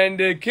ma'am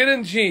and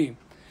Kiran ji,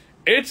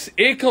 it's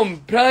Ekam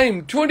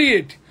prime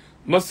 28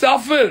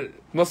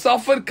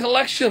 Musafir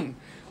collection.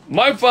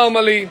 My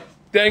family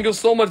thank you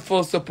so much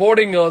for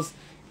supporting us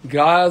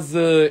guys.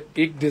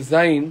 एक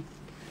design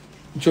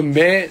जो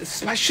मैं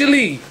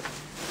स्पेशली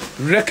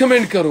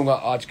रेकमेंड करूंगा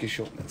आज के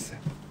शो में से,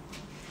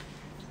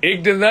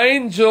 एक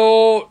डिजाइन जो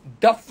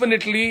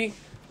डेफिनेटली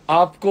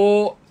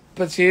आपको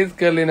परचेज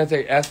कर लेना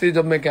चाहिए। ऐसे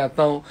जब मैं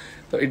कहता हूं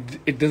तो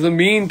इट डजंट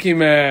मीन कि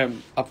मैं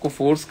आपको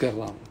फोर्स कर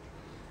रहा हूं।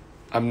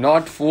 I am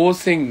not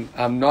forcing,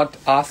 I am not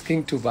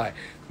asking to bye.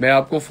 मैं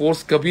आपको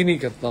फोर्स कभी नहीं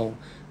करता हूं।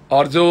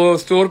 और जो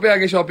स्टोर पे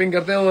आके शॉपिंग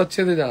करते हैं वो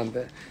अच्छे से जानते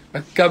हैं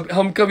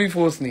हम कभी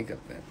फोर्स नहीं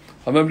करते हैं।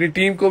 हम अपनी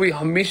टीम को भी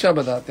हमेशा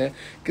बताते हैं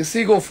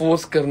किसी को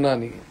फोर्स करना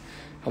नहीं है।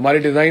 हमारे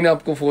डिजाइन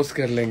आपको फोर्स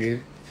कर लेंगे।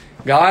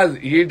 गाइस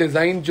ये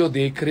डिजाइन जो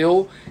देख रहे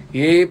हो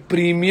ये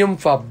premium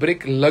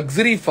fabric,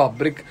 luxury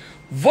fabric,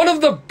 one of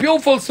the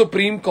beautiful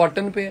supreme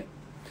cotton पे है।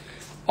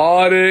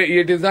 और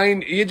ये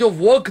डिजाइन, ये जो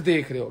वर्क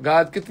देख रहे हो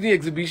गाइस, कितनी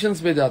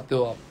एग्जीबिशंस पे जाते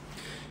हो आप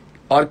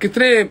और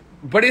कितने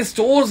बड़े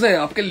स्टोर्स हैं,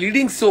 आपके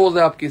लीडिंग स्टोर्स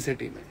हैं आपकी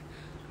सिटी में,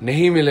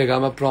 नहीं मिलेगा,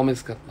 मैं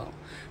प्रॉमिस करता हूं।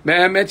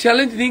 मैं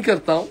चैलेंज नहीं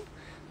करता हूं,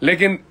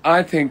 लेकिन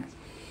I think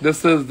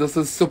this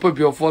is super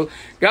beautiful.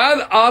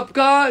 Guys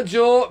आपका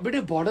जो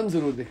बेटे बॉटम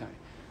जरूर दिखाएं।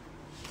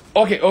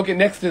 ओके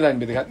नेक्स्ट डिजाइन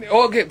भी दिखाते हैं।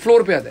 ओके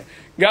फ्लोर पे आते हैं।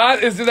 गाइस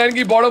इस डिजाइन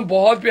की बॉटम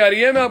बहुत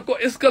प्यारी है। मैं आपको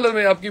इस कलर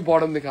में आपकी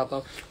बॉटम दिखाता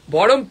हूं।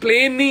 बॉटम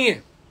प्लेन नहीं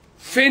है,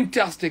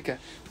 फैंटास्टिक है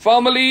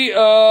फैमिली।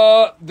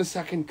 द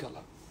सेकंड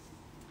कलर,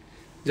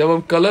 जब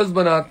हम कलर्स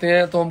बनाते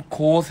हैं तो हम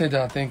खो से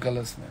जाते हैं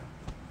कलर्स में।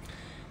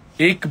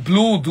 एक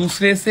ब्लू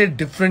दूसरे से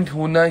डिफरेंट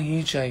होना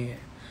ही चाहिए।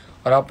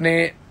 और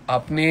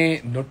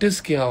आपने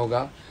नोटिस किया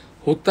होगा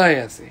होता है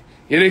ऐसे।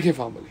 ये देखिए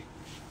फैमिली,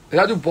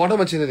 राजू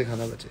बॉटम अच्छे से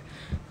दिखाना बच्चे।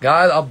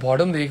 गाइस आप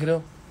बॉटम देख रहे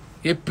हो,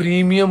 ये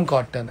प्रीमियम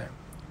कॉटन है,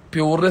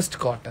 प्योरेस्ट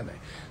कॉटन है,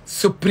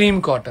 सुप्रीम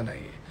कॉटन है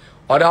ये।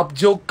 और आप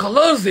जो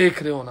कलर्स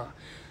देख रहे हो ना,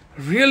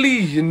 रियली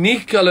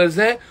यूनिक कलर्स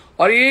हैं।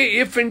 और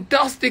ये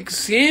फैंटास्टिक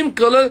सेम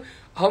कलर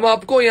हम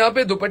आपको यहाँ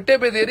पे दुपट्टे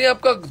पे दे रहे हैं।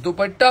 आपका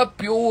दुपट्टा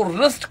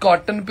प्योरेस्ट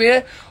कॉटन पे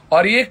है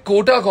और ये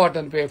कोटा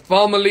कॉटन पे है।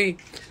 फैमिली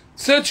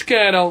सच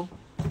कह रहा हूं,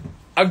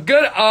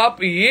 अगर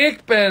आप ये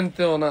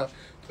पहनते हो ना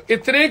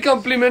इतने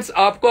कॉम्प्लीमेंट्स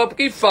आपको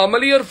आपकी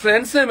फैमिली और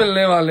फ्रेंड्स से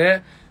मिलने वाले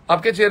हैं,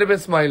 आपके चेहरे पे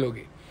स्माइल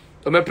होगी।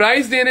 तो मैं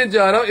प्राइस देने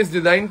जा रहा हूं इस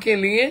डिजाइन के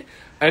लिए,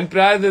 and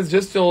price is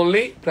just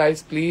only,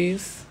 price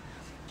please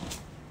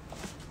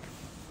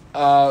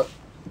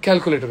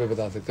calculator पे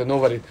बता सकते हो, no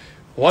worry.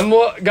 One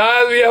more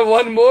guys, we have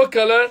one more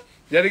colour.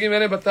 जैसे कि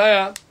मैंने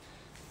बताया,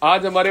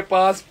 आज हमारे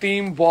पास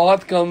टीम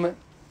बहुत कम है,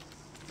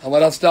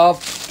 हमारा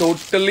स्टाफ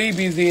टोटली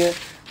बिजी है।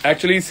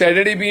 एक्चुअली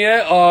सैटरडे भी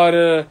है और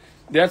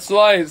दैट्स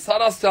व्हाई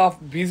सारा स्टाफ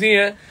बिजी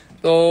है।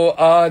 तो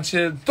आज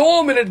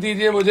 2 मिनट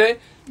दीजिए मुझे,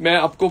 मैं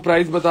आपको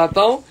प्राइस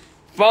बताता हूं।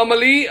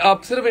 फॉर्मली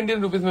आप सिर्फ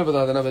इंडियन रुपीज में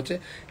बता देना बच्चे।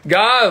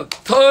 Guys,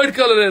 third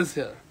colour is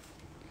here,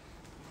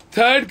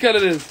 third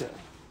colour is here,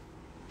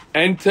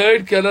 and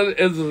third color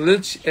is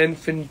rich and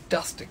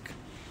fantastic.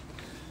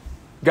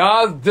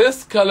 Guys,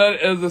 this color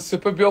is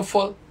super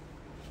beautiful.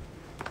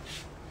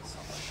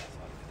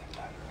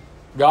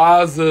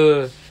 Guys,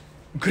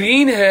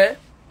 green है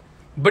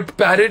but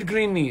parrot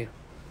green नहीं है,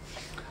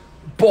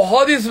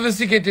 बहुत ही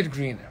sophisticated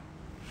green है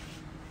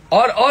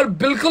और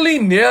बिल्कुल ही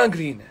नया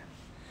ग्रीन है।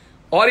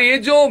 और ये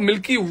जो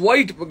मिल्की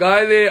व्हाइट,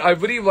 गाइस ये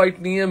आइवरी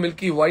व्हाइट नहीं है,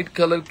 मिल्की व्हाइट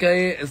कलर का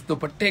है। इस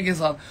दुपट्टे के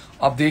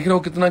साथ आप देख रहे हो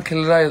कितना खिल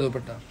रहा है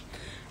दुपट्टा।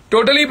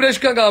 टोटली ब्रश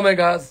का काम है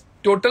गाइस,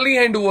 टोटली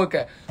हैंड वर्क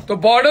है। तो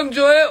बॉटम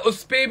जो है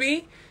उस पे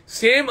भी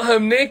सेम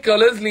हमने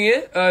कलर्स लिए।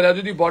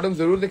 राजू जी बॉटम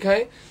जरूर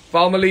दिखाएं।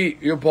 Formally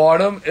your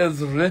bottom is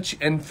rich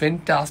and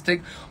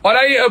fantastic. और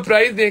आइए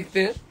प्राइस देखते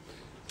हैं।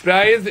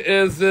 Price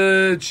is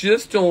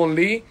just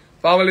only,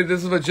 formally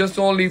this is just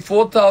only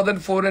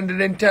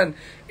 4,410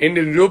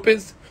 Indian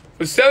rupees,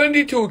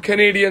 72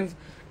 Canadians,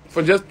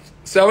 for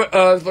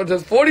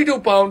just 42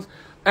 pounds.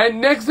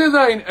 And next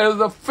design is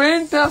a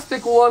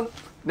fantastic one.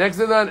 Next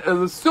design is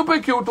a super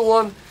cute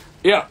one.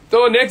 Yeah, तो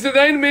next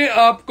design में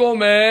आपको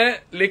मैं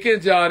लेके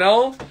जा रहा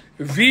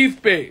हूं weave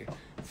पे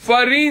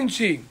फरीन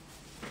जी,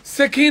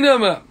 Sakina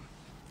ma'am,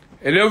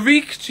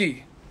 रवीक ji,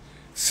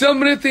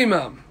 Smriti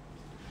ma'am,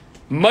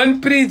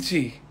 Manpreet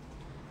ji,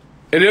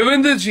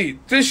 Ravindra ji,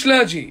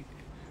 Trishala ji,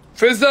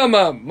 Fiza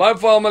ma'am. My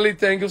family,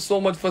 thank you so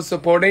much for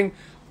supporting.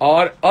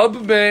 और अब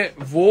मैं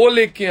वो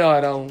लेके आ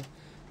रहा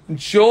हूं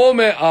जो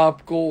मैं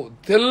आपको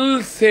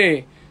दिल से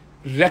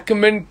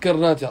रेकमेंड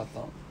करना चाहता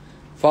हूं।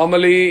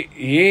 फैमिली,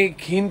 ये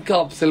खीन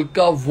काप सिल्क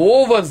का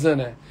वो वर्जन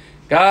है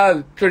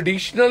यार,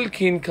 ट्रेडिशनल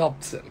खीन काप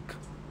सिल्क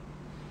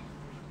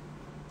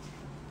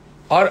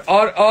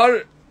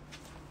और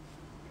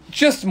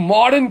जस्ट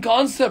मॉडर्न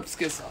कॉन्सेप्ट्स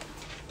के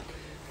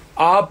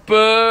साथ आप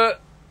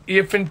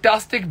ये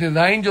फैंटास्टिक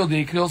डिजाइन जो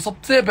देख रहे हो।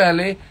 सबसे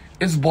पहले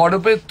इस बॉर्डर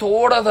पे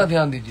थोड़ा सा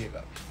ध्यान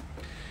दीजिएगा।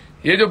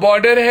 ये जो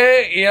बॉर्डर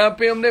है यहाँ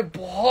पे हमने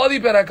बहुत ही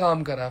प्यारा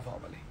काम करा है।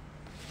 फैमिली,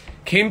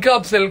 खीन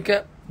काप सिल्क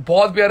है,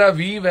 बहुत प्यारा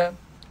वीव है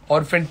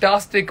और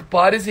फैंटास्टिक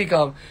पारसी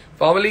काम।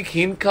 फैमिली,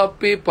 खीन काप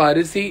पे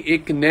पारसी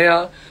एक नया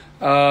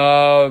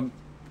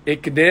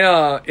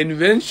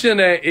इन्वेंशन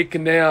है, एक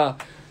नया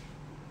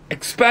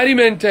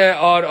एक्सपेरिमेंट है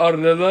और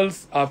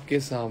रिजल्ट्स आपके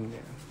सामने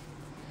है।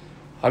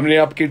 हमने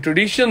आपकी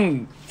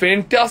ट्रेडिशन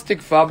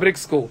फैंटास्टिक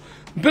फैब्रिक्स को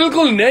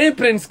बिल्कुल नए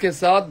प्रिंट्स के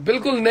साथ,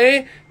 बिल्कुल नए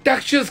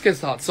टेक्सचर्स के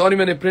साथ, सॉरी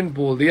मैंने प्रिंट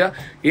बोल दिया,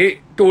 ये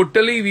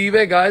टोटली वीव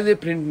है गाइस, ये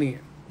प्रिंट नहीं है।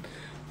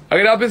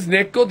 अगर आप इस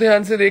नेक को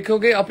ध्यान से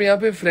देखोगे, आप यहाँ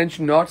पे फ्रेंच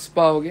नॉट्स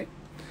पाओगे,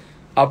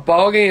 आप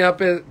पाओगे यहाँ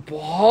पे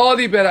बहुत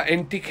ही प्यारा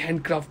एंटीक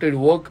हैंडक्राफ्टेड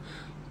वर्क।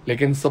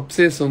 लेकिन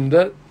सबसे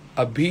सुंदर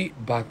अभी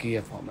बाकी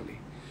है फैमिली।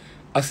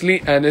 असली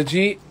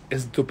एनर्जी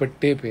इस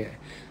दुपट्टे पे है।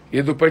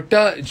 ये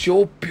दुपट्टा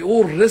जो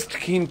प्योर रिस्ट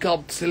खीन का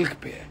सिल्क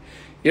पे है,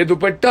 ये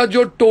दुपट्टा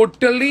जो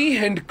टोटली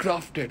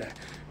हैंडक्राफ्टेड है।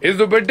 इस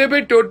दुपट्टे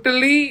पे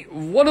totally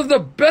one of the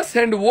best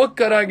hand work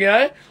करा गया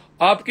है।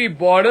 आपकी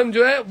बॉटम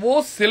जो है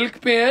वो सिल्क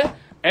पे है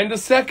and the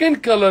second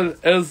colour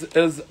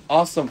is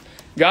awesome.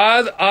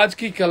 Guys, आज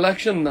की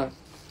कलेक्शन ना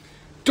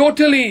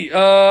टोटली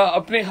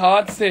अपने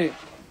हाथ से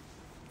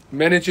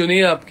मैंने चुनी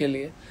है आपके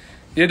लिए।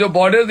 ये जो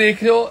बॉर्डर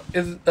देख रहे हो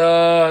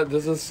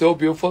this is so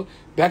beautiful.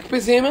 Back पे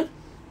सेम है,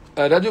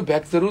 राजू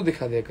बैक जरूर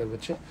दिखा दिया कर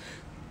बच्चे,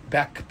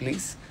 बैक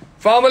प्लीज।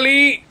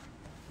 फैमिली,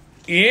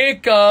 ये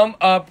काम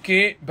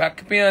आपके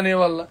बैक पे आने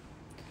वाला,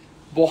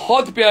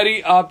 बहुत प्यारी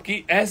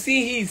आपकी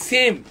ऐसी ही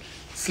सेम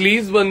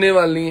स्लीव्स बनने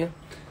वाली हैं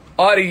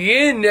और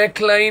ये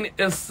नेकलाइन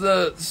इज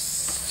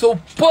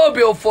सुपर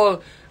ब्यूटीफुल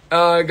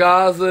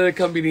गाज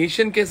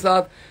कॉम्बिनेशन के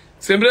साथ।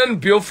 सिमरन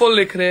ब्यूटीफुल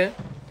लिख रहे हैं,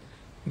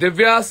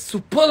 दिव्या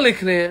सुपर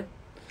लिख रहे हैं,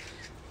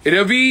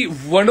 रवि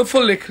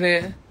वंडरफुल लिख रहे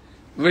हैं,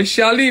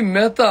 वैशाली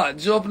मेहता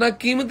जो अपना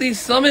कीमती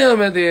समय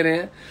हमें दे रहे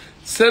हैं,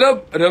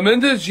 सिर्फ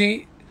रविंद्र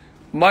जी,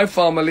 my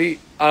family,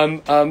 I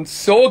am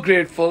so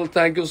grateful,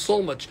 thank you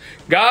so much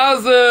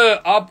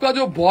guys. आपका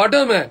जो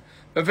बॉटम है,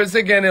 मैं फिर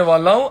से कहने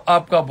वाला हूं,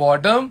 आपका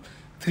बॉटम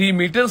 3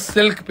 मीटर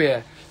सिल्क पे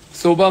है।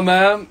 शोभा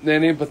मैम,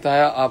 मैंने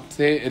बताया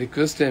आपसे,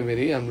 रिक्वेस्ट है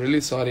मेरी, आई एम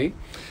रियली सॉरी,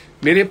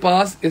 मेरे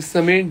पास इस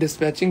समय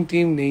डिस्पैचिंग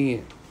टीम नहीं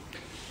है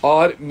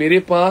और मेरे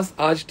पास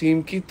आज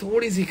टीम की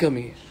थोड़ी सी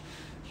कमी है।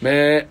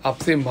 मैं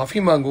आपसे माफी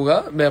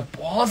मांगूंगा, मैं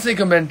बहुत से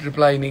कमेंट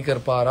रिप्लाई नहीं कर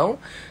पा रहा हूं,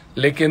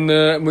 लेकिन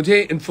मुझे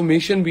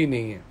इन्फॉर्मेशन भी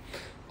नहीं है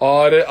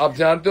और आप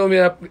जानते हो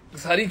मैं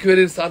सारी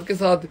क्वेरीज साथ के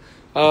साथ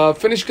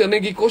फिनिश करने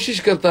की कोशिश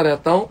करता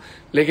रहता हूं,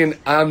 लेकिन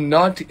I am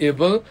not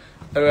able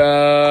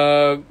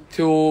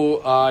to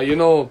you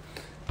know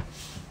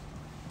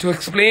to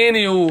explain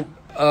you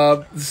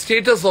the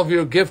status of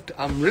your gift.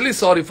 I'm really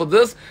sorry for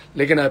this,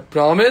 लेकिन I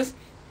promise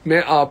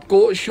मैं आपको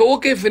शो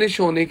के फिनिश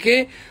होने के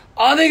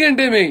आधे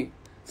घंटे में ही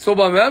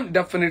सुबह मैम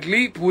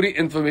डेफिनेटली पूरी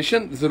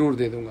इंफॉर्मेशन जरूर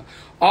दे दूंगा.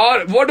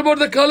 और what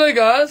about the color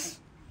guys?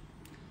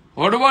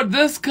 What about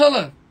this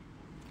color?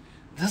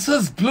 This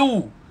is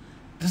blue.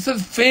 This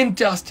is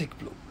fantastic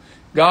blue.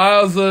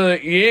 Guys,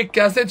 ये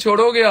कैसे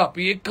छोड़ोगे आप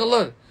ये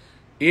कलर?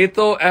 ये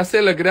तो ऐसे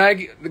लग रहा है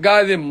कि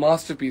गाइस ये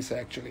मास्टरपीस है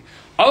एक्चुअली.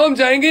 अब हम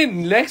जाएंगे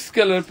नेक्स्ट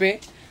कलर पे,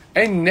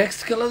 and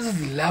next colour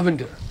is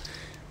lavender.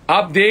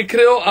 आप देख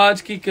रहे हो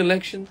आज की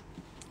कलेक्शन.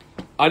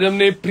 आज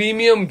हमने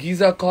प्रीमियम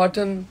गीजा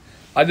कॉटन,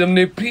 आज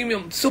हमने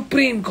प्रीमियम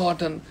सुप्रीम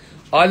कॉटन,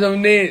 आज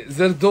हमने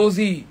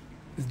जरदोजी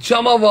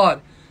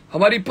जमावार,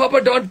 हमारी पापा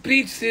डॉट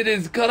प्रीच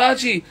सीरीज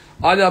कराची.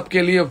 आज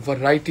आपके लिए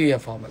वैरायटी है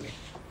फैमिली.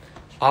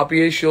 आप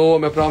ये शो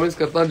मैं प्रॉमिस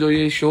करता हूं, जो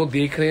ये शो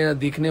देख रहे हैं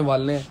देखने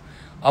वाले हैं,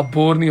 आप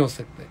बोर नहीं हो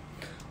सकते.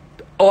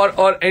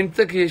 और एंड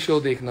तक ये शो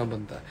देखना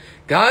बनता है.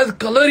 गाइस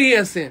कलर ही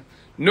ऐसे हैं.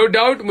 नो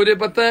डाउट मुझे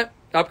पता है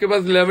आपके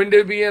पास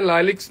लेवेंडर भी है,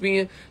 लाइलिक्स भी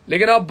है,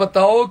 लेकिन आप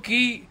बताओ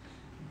कि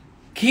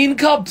खीन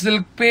खाब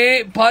सिल्क पे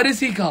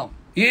फारिसी काम,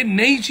 ये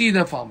नई चीज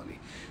है फैमिली.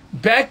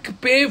 बैक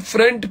पे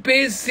फ्रंट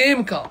पे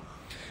सेम काम,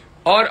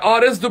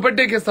 और इस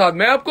दुपट्टे के साथ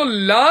मैं आपको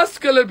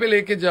लास्ट कलर पे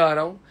लेके जा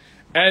रहा हूं.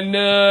 And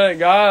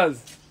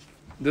guys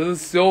this is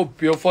so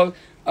beautiful.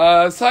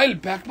 Sahil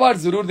back part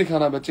जरूर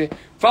दिखाना बच्चे.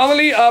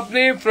 फैमिली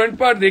आपने फ्रंट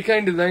पार्ट देखा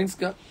इन डिजाइन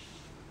का,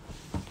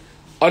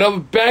 और अब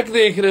बैक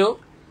देख रहे हो.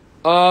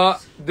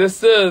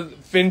 This is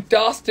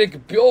fantastic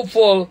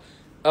beautiful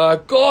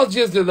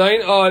gorgeous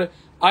design. और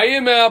आइए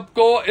मैं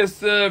आपको इस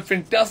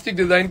फैंटास्टिक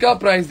डिजाइन का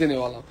प्राइस देने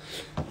वाला हूं.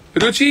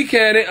 रुचि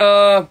कह रहे,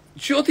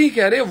 ज्योति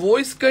कह रहे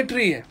वॉइस कट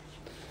रही है.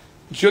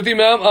 ज्योति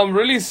ma'am I am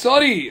really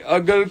sorry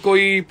अगर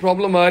कोई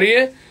प्रॉब्लम आ रही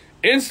है.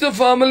 इंस्टा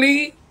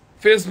फैमिली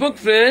फेसबुक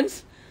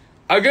फ्रेंड्स,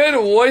 अगर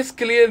वॉइस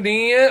क्लियर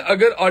नहीं है,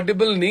 अगर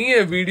ऑडिबल नहीं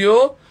है वीडियो,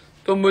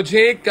 तो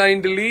मुझे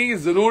काइंडली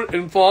जरूर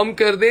इन्फॉर्म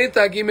कर दे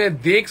ताकि मैं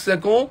देख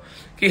सकूं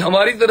कि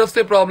हमारी तरफ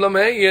से प्रॉब्लम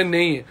है या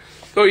नहीं है.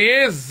 तो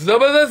ये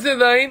जबरदस्त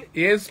डिजाइन,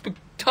 ये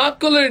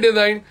स्पेक्टाकुलर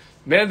डिजाइन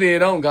मैं दे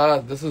रहा हूं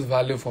guys. This is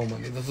value for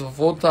money. This is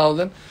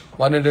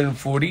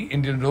 4140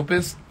 Indian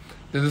rupees.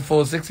 This is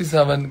for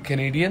 67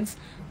 Canadians.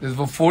 This is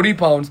for 40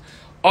 pounds.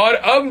 और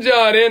अब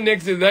जा रहे हैं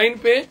नेक्स्ट डिजाइन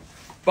पे.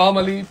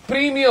 Family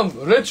premium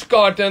rich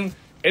cotton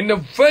in a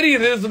very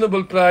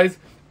reasonable price,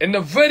 in a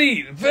very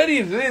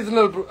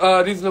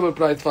reasonable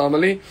price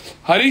family.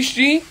 Harish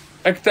ji,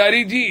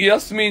 Aktari ji,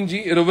 Yasmin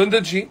ji,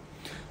 Ravinder ji,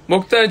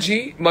 Mukta ji,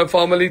 my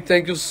family,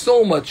 thank you so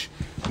much.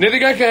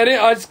 Nitika कह रहे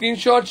हैं आज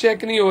screenshot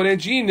check नहीं हो रहे.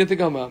 जी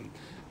Nitika ma'am,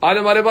 आज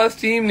हमारे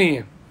पास team नहीं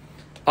है.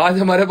 आज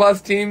हमारे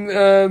पास टीम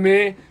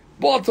में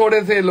बहुत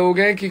थोड़े से लोग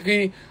हैं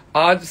क्योंकि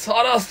आज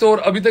सारा स्टोर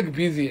अभी तक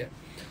बिजी है.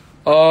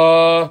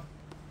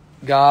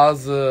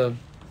 गाज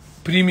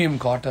प्रीमियम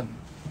कॉटन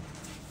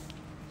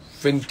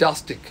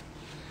फैंटास्टिक.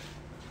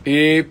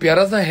 ये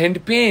प्यारा सा हैंड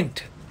पेंट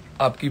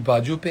आपकी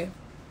बाजू पे,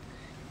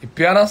 ये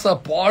प्यारा सा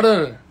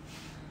बॉर्डर,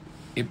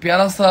 ये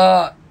प्यारा सा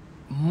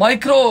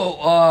माइक्रो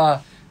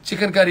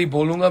चिकनकारी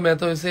बोलूंगा मैं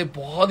तो इसे.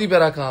 बहुत ही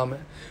प्यारा काम है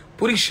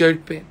पूरी शर्ट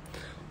पे.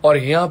 और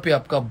यहाँ पे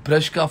आपका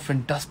ब्रश का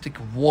फैंटास्टिक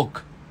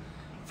वर्क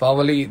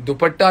फैमिली.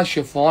 दुपट्टा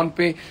शिफॉन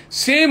पे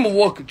सेम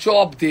वर्क जो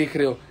आप देख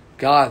रहे हो.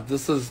 Guys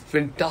this is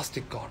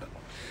fantastic cotton.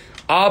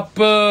 आप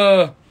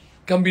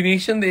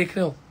कॉम्बिनेशन देख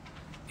रहे हो,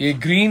 ये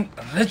ग्रीन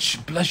रिच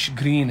ब्लश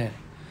ग्रीन है,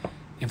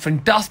 ये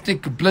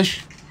फैंटास्टिक ब्लश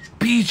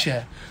पीच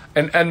है.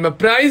 एंड मैं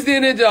प्राइस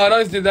देने जा रहा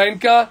हूं इस डिजाइन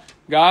का.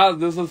 Guys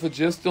this is for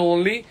just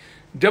only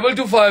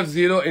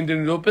 2250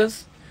 Indian rupees,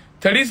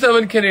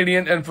 37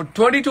 Canadian, and for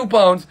 22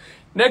 pounds.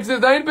 Next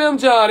design पे हम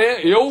जा रहे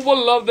हैं. You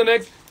will love the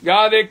next.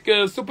 Guys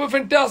एक सुपर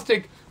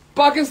फैंटास्टिक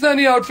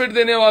पाकिस्तानी आउटफिट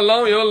देने वाला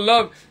हूं. You will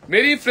love.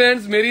 मेरी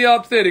फ्रेंड्स, मेरी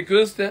आपसे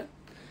रिक्वेस्ट है,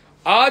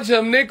 आज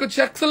हमने कुछ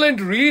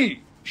एक्सलेंट रील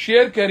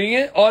शेयर करी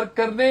है और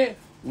करने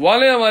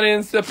वाले हमारे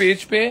इंस्टा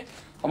पेज पे,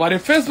 हमारे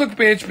फेसबुक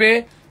पेज पे.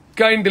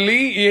 काइंडली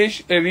ये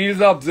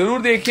रील्स आप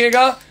जरूर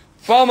देखिएगा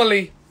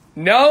family.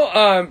 Now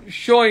I am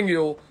showing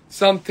you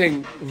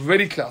something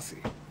very classy.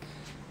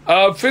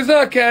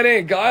 फिजा कह रहे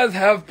हैं guys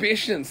have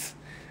patience.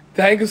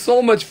 Thank you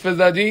so much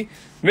फिजा जी.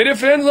 मेरे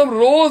फ्रेंड्स, हम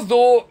रोज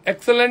 2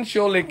 एक्सलेंट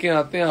शो लेके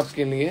आते हैं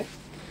आपके लिए.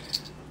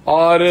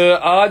 और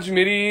आज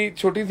मेरी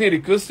छोटी सी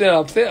रिक्वेस्ट है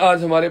आपसे,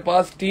 आज हमारे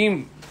पास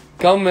टीम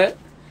कम है,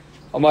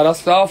 हमारा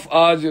स्टाफ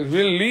आज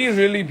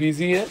रियली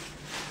बिजी है,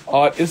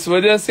 और इस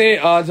वजह से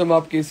आज हम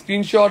आपके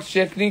स्क्रीनशॉट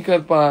चेक नहीं कर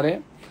पा रहे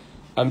हैं.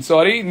 I am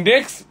sorry.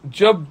 नेक्स्ट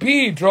जब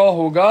भी ड्रॉ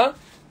होगा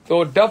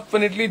तो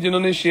डेफिनेटली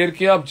जिन्होंने शेयर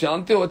किया आप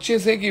जानते हो अच्छे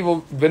से कि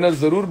वो विनर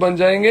जरूर बन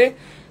जाएंगे.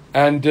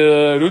 एंड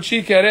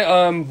रुचि कह रहे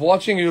I am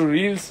watching your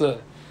reels.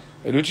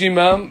 Ruchi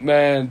ma'am,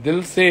 मैं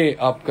दिल से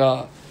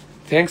आपका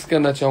थैंक्स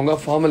करना चाहूंगा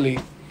फैमिली.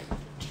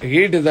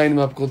 ये डिजाइन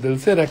मैं आपको दिल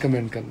से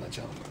रेकमेंड करना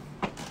चाहूंगा.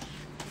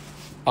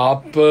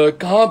 आप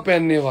कहाँ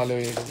पहनने वाले हो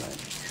ये डिजाइन?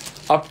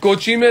 आप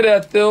कोची में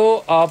रहते हो,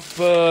 आप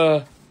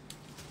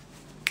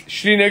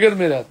श्रीनगर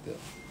में रहते हो,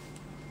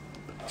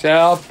 चाहे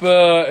आप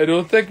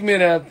रोहतक में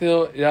रहते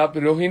हो, या आप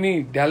रोहिणी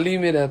दिल्ली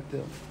में रहते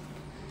हो,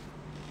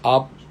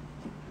 आप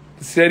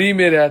सरी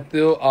में रहते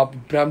हो, आप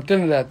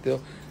ब्रैम्पटन रहते हो,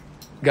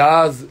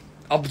 गाज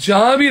आप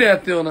जहां भी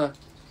रहते हो ना,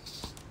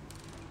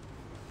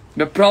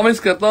 मैं प्रॉमिस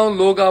करता हूं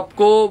लोग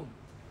आपको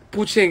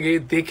पूछेंगे,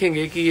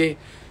 देखेंगे कि ये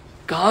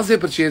कहां से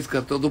परचेज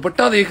करते हो।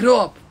 दुपट्टा देख रहे हो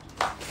आप,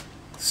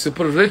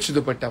 सुपर रिच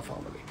दुपट्टा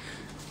फैमिली,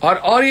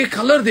 और ये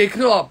कलर देख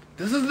रहे हो आप,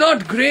 this is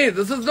not grey,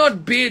 this is not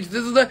beige,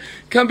 this is the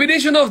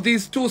combination of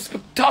these two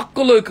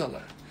spectacular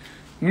colour,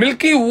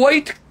 milky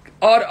white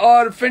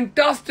और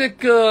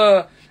फैंटास्टिक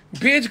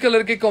बेज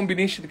कलर के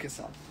कॉम्बिनेशन के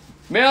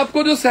साथ। मैं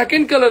आपको जो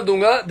सेकंड कलर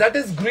दूंगा that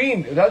is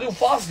green. Raju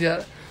fast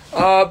यार,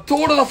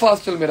 थोड़ा सा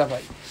फास्ट चल मेरा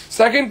भाई,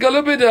 सेकंड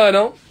कलर पे जा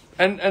रहा हूं,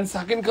 and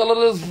second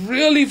colour is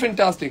really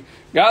fantastic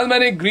guys.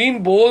 मैंने ग्रीन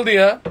बोल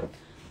दिया,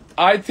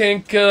 I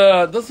think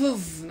this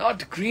is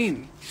not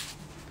green,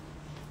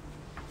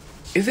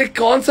 इसे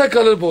कौन सा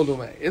कलर बोलूं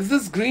मैं, इज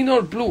दिस ग्रीन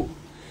और blue?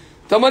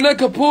 Tamannaah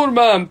Kapoor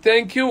ma'am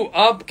thank you,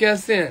 आप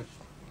कैसे हैं?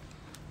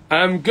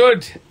 I am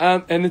good, I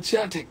am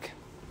energetic.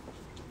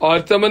 और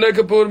तमन्ना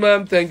Kapoor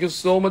ma'am thank you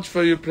so much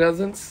for your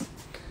presence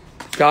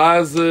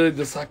guys.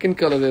 The second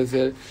colour is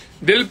here.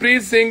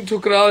 Dilpreet Singh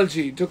Thukral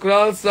जी,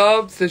 ठुकराल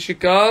साहब सत श्री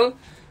अकाल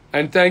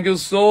and thank you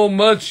so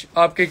much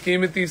आपके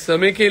कीमती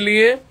समय के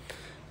लिए।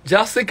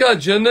 जासिका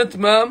जन्नत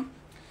ma'am,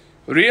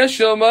 Riya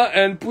Sharma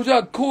and Puja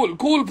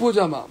cool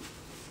Puja ma'am,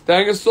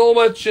 thank you so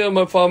much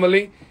my family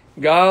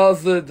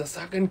guys. The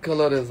second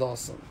color is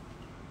awesome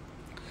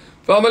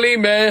family.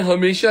 मैं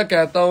हमेशा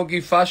कहता हूं कि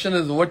fashion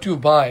is what you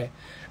bye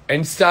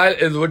and style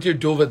is what you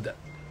do with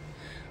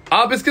that.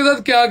 आप इसके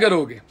साथ क्या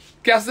करोगे,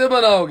 कैसे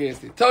बनाओगे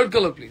इसे? Third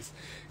colour please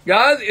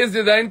guys. इस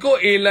डिजाइन को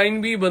ए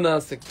लाइन भी बना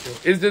सकते हो,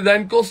 इस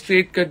डिजाइन को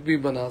स्ट्रेट कट भी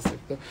बना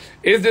सकते हो,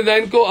 इस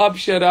डिजाइन को आप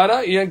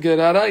शरारा या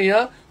गरारा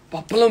या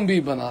पपलम भी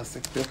बना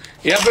सकते हो।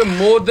 यहाँ पे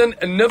मोर देन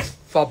इनफ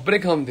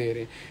फैब्रिक हम दे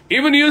रहे हैं।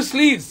 Even your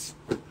sleeves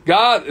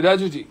guys,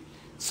 Raju ji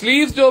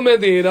sleeves जो मैं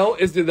दे रहा हूं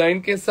इस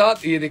डिजाइन के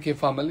साथ, ये देखिए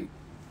फैमिली,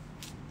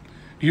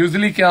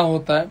 यूजुअली क्या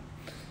होता है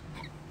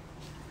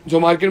जो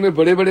मार्केट में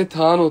बड़े बड़े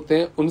थान होते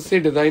हैं उनसे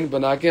डिजाइन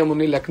बना के हम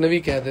उन्हें लखनवी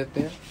कह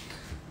देते हैं,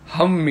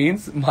 हम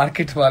मीन्स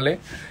मार्केट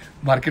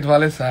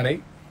वाले सारे।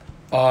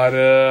 और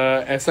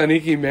ऐसा नहीं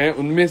कि मैं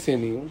उनमें से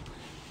नहीं हूं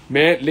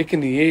मैं,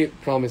 लेकिन ये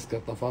प्रॉमिस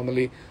करता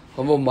फैमिली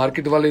हम वो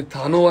मार्केट वाले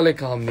थानों वाले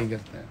काम नहीं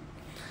करते हैं।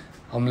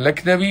 हम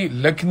लखनवी,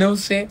 लखनऊ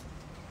से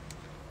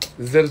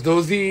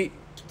जरदोजी,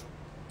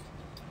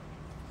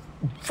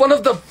 one of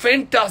the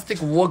fantastic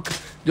work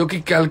जो कि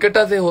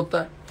कलकत्ता से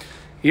होता है।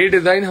 ये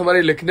डिजाइन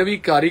हमारे लखनवी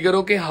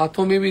कारीगरों के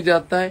हाथों में भी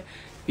जाता है,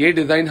 ये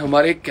डिजाइन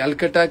हमारे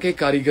कलकत्ता के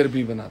कारीगर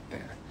भी बनाते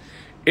हैं।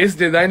 इस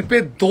डिजाइन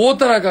पे दो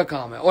तरह का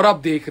काम है और आप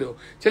देख रहे हो।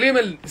 चलिए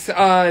मैं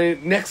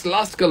नेक्स्ट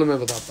लास्ट कलर में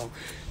बताता हूँ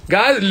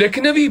गाइस।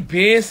 लखनवी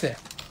बेस है,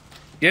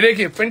 ये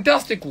देखिए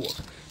फैंटास्टिक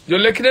वर्क जो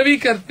लखनवी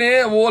करते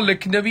हैं वो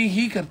लखनवी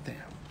ही करते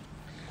हैं।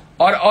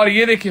 और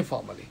ये देखिए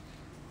फैमिली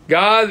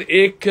गाइस,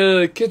 एक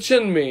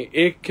किचन में,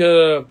 एक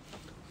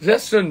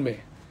रेस्टोरेंट में,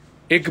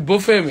 एक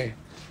बुफे में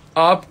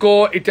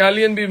आपको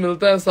इटालियन भी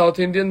मिलता है, साउथ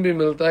इंडियन भी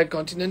मिलता है,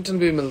 कॉन्टिनेंटल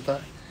भी मिलता है,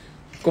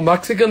 आपको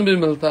मैक्सिकन भी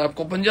मिलता है,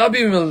 आपको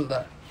पंजाबी भी मिलता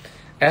है।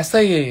 ऐसा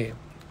ही है ये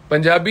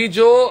पंजाबी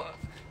जो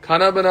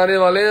खाना बनाने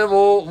वाले हैं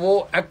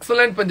वो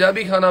एक्सलेंट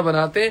पंजाबी खाना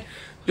बनाते हैं,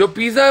 जो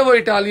पिज्जा है वो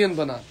इटालियन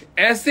बनाते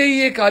हैं। ऐसे ही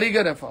ये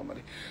कारीगर है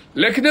फैमिली,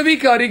 लखनवी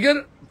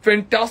कारीगर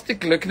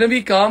फैंटास्टिक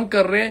लखनवी काम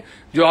कर रहे हैं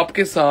जो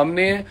आपके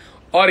सामने है।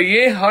 और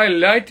ये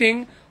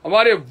हाईलाइटिंग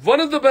हमारे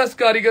वन ऑफ द बेस्ट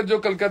कारीगर जो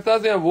कलकत्ता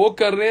से हैं वो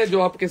कर रहे हैं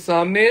जो आपके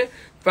सामने है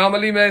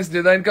फैमिली। मैं इस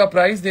डिजाइन का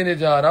प्राइस देने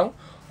जा रहा हूं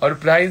और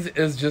price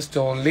is just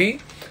only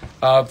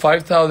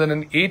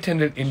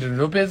 5,800 Indian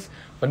rupees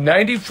for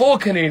 94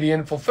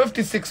 Canadian for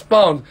 56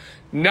 pounds.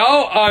 Now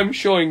I'm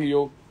showing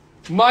you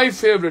my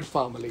favorite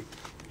family.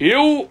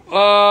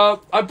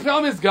 I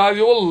promise guys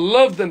you will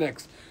love the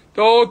next.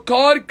 तो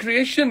car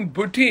creation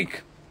boutique,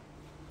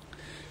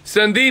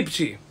 Sandeep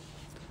ji,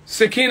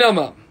 Sakina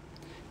ma'am,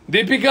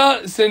 Deepika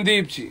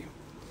Sandeep ji,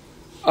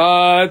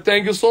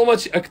 thank you so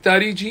much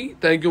अख्तारी ji,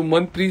 thank you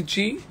Manpreet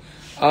जी।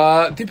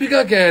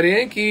 दीपिका कह रहे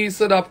हैं कि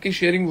sir आपकी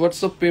sharing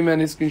WhatsApp पे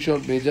मैंने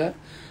screenshot भेजा है,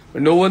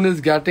 no one is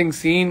getting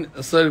scene,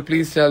 sir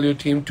please tell your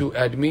team to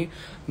add me.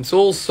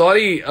 So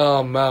sorry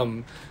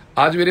ma'am,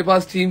 आज मेरे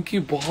पास टीम की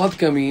बहुत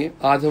कमी है।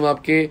 आज हम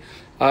आपके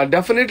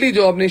डेफिनेटली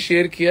जो आपने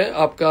शेयर किया है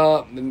आपका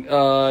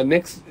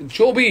नेक्स्ट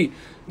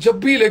जब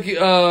भी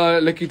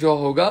लकी ड्रॉ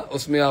होगा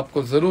उसमें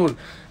आपको जरूर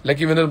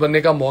लकी विनर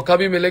बनने का मौका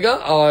भी मिलेगा।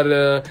 और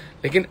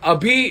लेकिन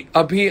अभी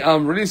आई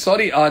एम रियली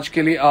सॉरी, आज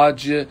के लिए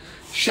आज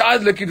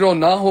शायद लकी ड्रॉ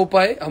ना हो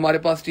पाए, हमारे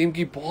पास टीम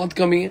की बहुत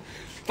कमी है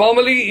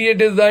फैमिली। ये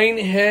डिजाइन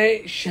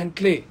है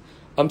शेंटले,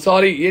 आई एम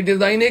सॉरी, ये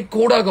डिजाइन है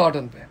कोटा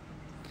कॉटन पे,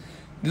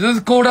 this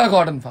is Kota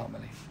cotton family.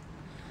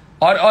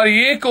 और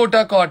ये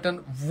Kota cotton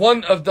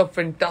one of the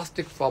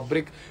fantastic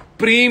fabric,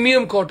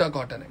 premium Kota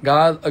cotton है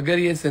गाइस। अगर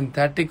ये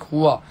सिंथेटिक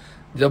हुआ,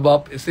 जब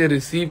आप इसे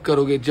रिसीव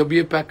करोगे, जब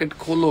ये पैकेट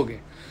खोलोगे,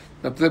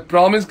 मैं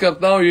प्रॉमिस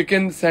करता हूं you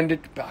can send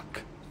it back,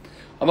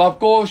 हम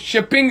आपको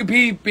शिपिंग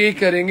भी पे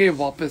करेंगे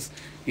वापस।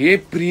 ये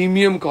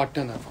प्रीमियम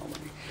कॉटन है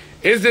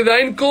फैमिली। इस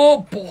डिजाइन को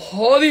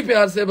बहुत ही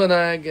प्यार से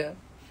बनाया गया।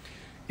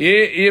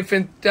 ये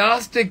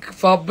fantastic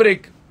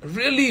fabric,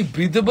 really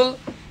breathable,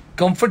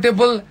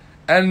 comfortable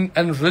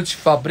and rich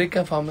fabric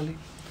है फैमिली।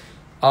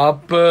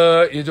 आप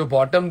ये जो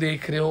बॉटम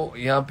देख रहे हो,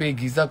 यहाँ पे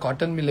गीजा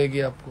कॉटन मिलेगी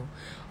आपको।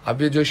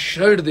 आप ये जो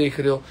शर्ट देख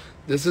रहे हो,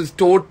 दिस इज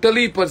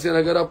टोटली पर्सियन।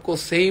 अगर आपको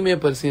सही में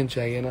पर्सियन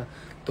चाहिए ना,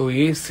 तो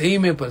ये सही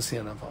में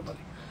पर्सियन है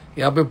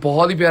फैमिली। यहाँ पे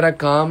बहुत ही प्यारा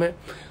काम है।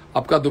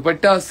 आपका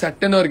दुपट्टा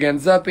सैटिन और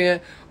गेंजा पे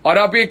है, और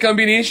आप ये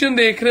कॉम्बिनेशन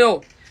देख रहे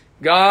हो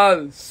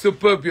गाल,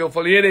 सुपर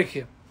ब्यूटीफुल। ये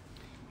देखिए,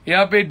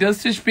 यहाँ पे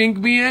डस्टिश पिंक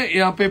भी है,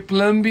 यहाँ पे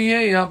प्लम भी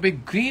है, यहाँ पे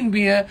ग्रीन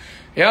भी है,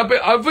 यहाँ पे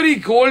आइवरी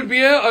गोल्ड भी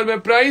है। और मैं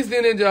प्राइस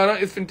देने जा रहा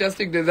हूँ इस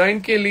फैंटास्टिक डिजाइन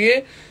के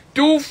लिए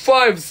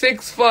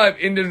 2565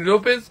 Indian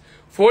rupees,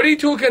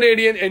 42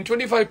 Canadian and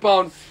 25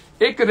 pound.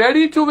 एक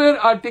रेडी टू वेयर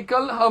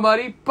आर्टिकल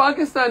हमारी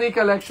पाकिस्तानी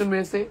कलेक्शन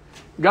में से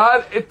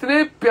गाल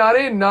इतने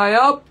प्यारे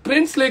नायाब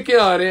प्रिंट्स लेके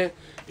आ रहे हैं,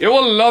 यू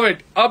विल लव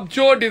इट। अब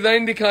जो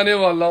डिजाइन दिखाने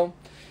वाला हूं,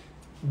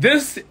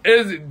 this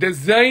is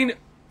design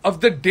of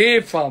the day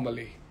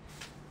family,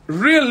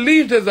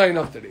 really design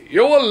of the day.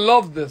 You will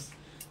love this.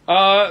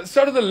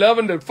 Start of the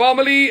lavender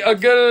family.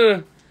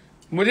 अगर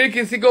मुझे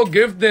किसी को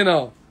गिफ्ट देना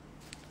हो,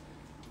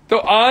 तो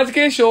आज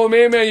के शो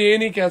में मैं ये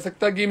नहीं कह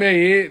सकता कि मैं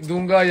ये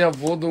दूंगा या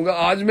वो दूंगा।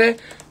 आज मैं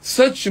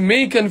सच में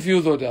ही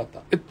कंफ्यूज हो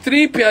जाता।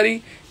 इतनी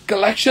प्यारी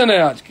कलेक्शन है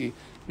आज की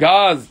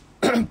गाज।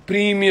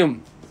 Premium,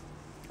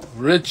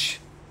 rich,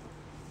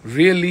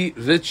 really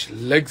rich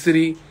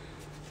luxury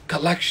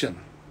collection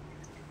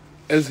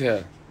is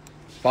here.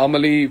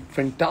 Family,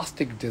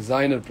 fantastic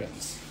designer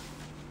prints.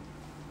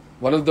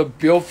 One of the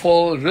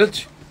beautiful,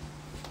 rich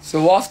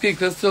Swarovski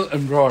crystal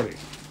embroidery.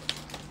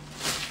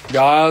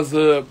 Guys,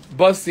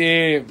 बस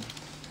ये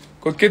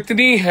कोई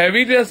कितनी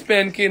हैवी ड्रेस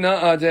पहन के ना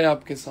आ जाए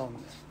आपके सामने,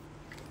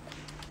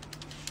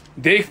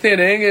 देखते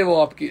रहेंगे वो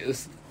आपकी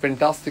इस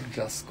फैंटास्टिक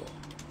ड्रेस को,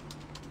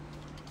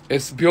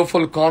 इस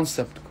ब्यूटीफुल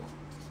कॉन्सेप्ट को।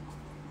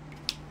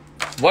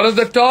 One of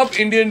the top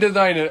Indian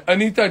designer,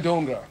 Anita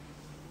Dongra.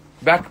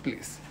 Back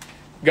please.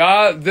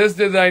 Guys, this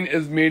design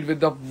is made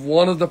with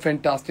one of the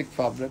fantastic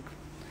fabric.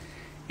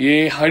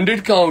 ये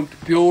 100 count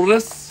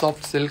purest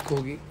soft silk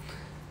होगी।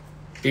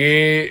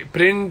 ये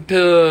print,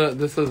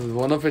 this is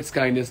one of its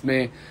kind।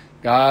 इसमें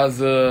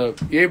guys,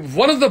 ये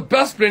one of the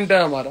best print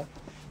है हमारा।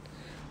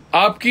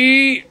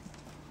 आपकी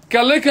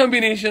colour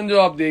combination जो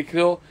आप देख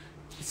रहे हो,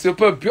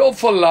 super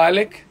beautiful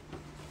lilac,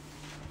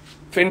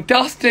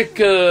 fantastic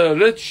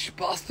rich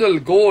pastel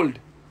gold,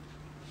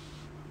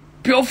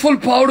 beautiful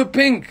powder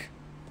pink,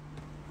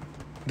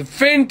 the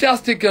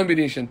fantastic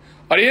combination।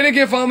 और ये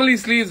देखिए फैमिली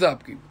स्लीव्स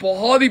आपकी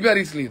बहुत ही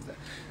प्यारी स्लीव्स है।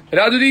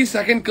 राजू जी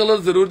सेकंड कलर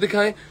जरूर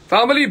दिखाएं।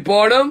 फैमिली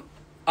बॉटम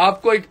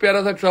आपको एक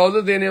प्यारा सा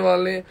ट्राउजर देने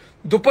वाले हैं,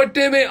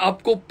 दुपट्टे में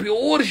आपको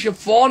प्योर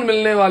शिफॉन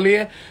मिलने वाली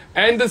है।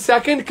 And the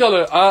second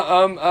colour,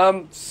 I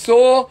am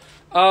so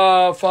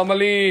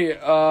family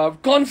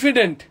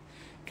confident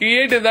कि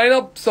ये डिजाइन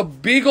आप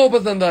सभी को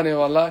पसंद आने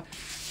वाला है।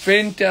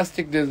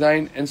 Fantastic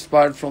design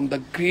inspired from the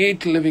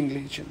great living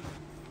legend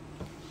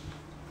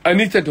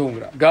Anita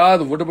Dongra.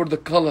 God, what about the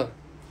color?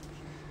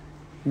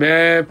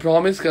 मैं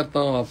प्रॉमिस करता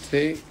हूं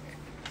आपसे,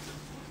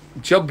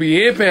 जब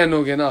ये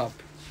पहनोगे ना आप,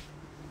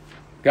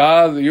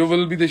 God, you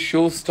will be the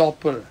show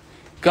stopper।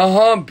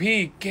 कहां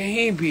भी,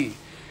 कहीं भी,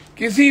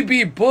 किसी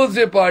भी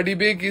बर्थडे पार्टी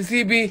पे,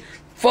 किसी भी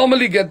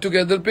फैमिली गेट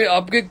टुगेदर पे,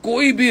 आपके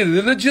कोई भी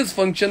रिलीजियस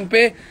फंक्शन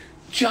पे,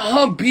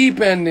 जहां भी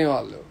पहनने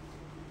वाले हो।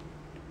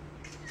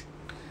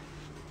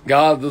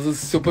 God, this is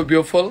super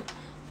beautiful।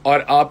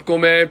 और आपको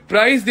मैं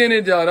प्राइस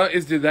देने जा रहा हूं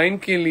इस डिजाइन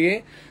के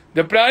लिए। The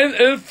price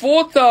is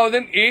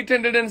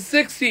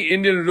 4860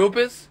 Indian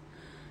rupees,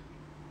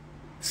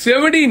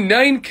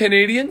 79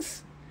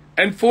 Canadians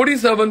and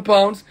 47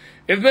 pounds.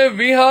 इसमें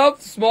we have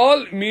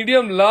small,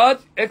 medium, large,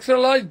 extra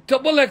large,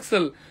 double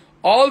axle,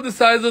 all the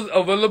sizes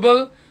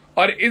available.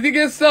 और इसी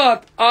के साथ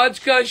आज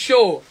का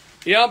शो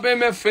यहाँ पे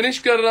मैं फिनिश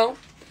कर रहा हूं।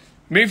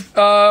 मेरी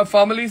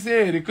फैमिली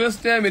से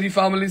रिक्वेस्ट है, मेरी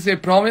फैमिली से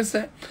प्रॉमिस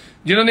है,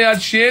 जिन्होंने आज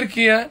शेयर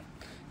किया है।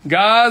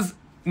 गाज,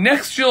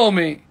 नेक्स्ट शो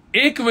में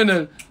एक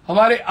विनर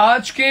हमारे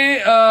आज के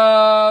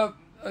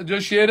जो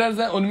शेयरर्स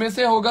हैं उनमें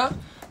से होगा।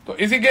 तो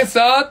इसी के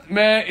साथ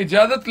मैं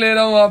इजाजत ले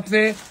रहा हूं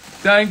आपसे।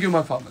 Thank you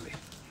my family.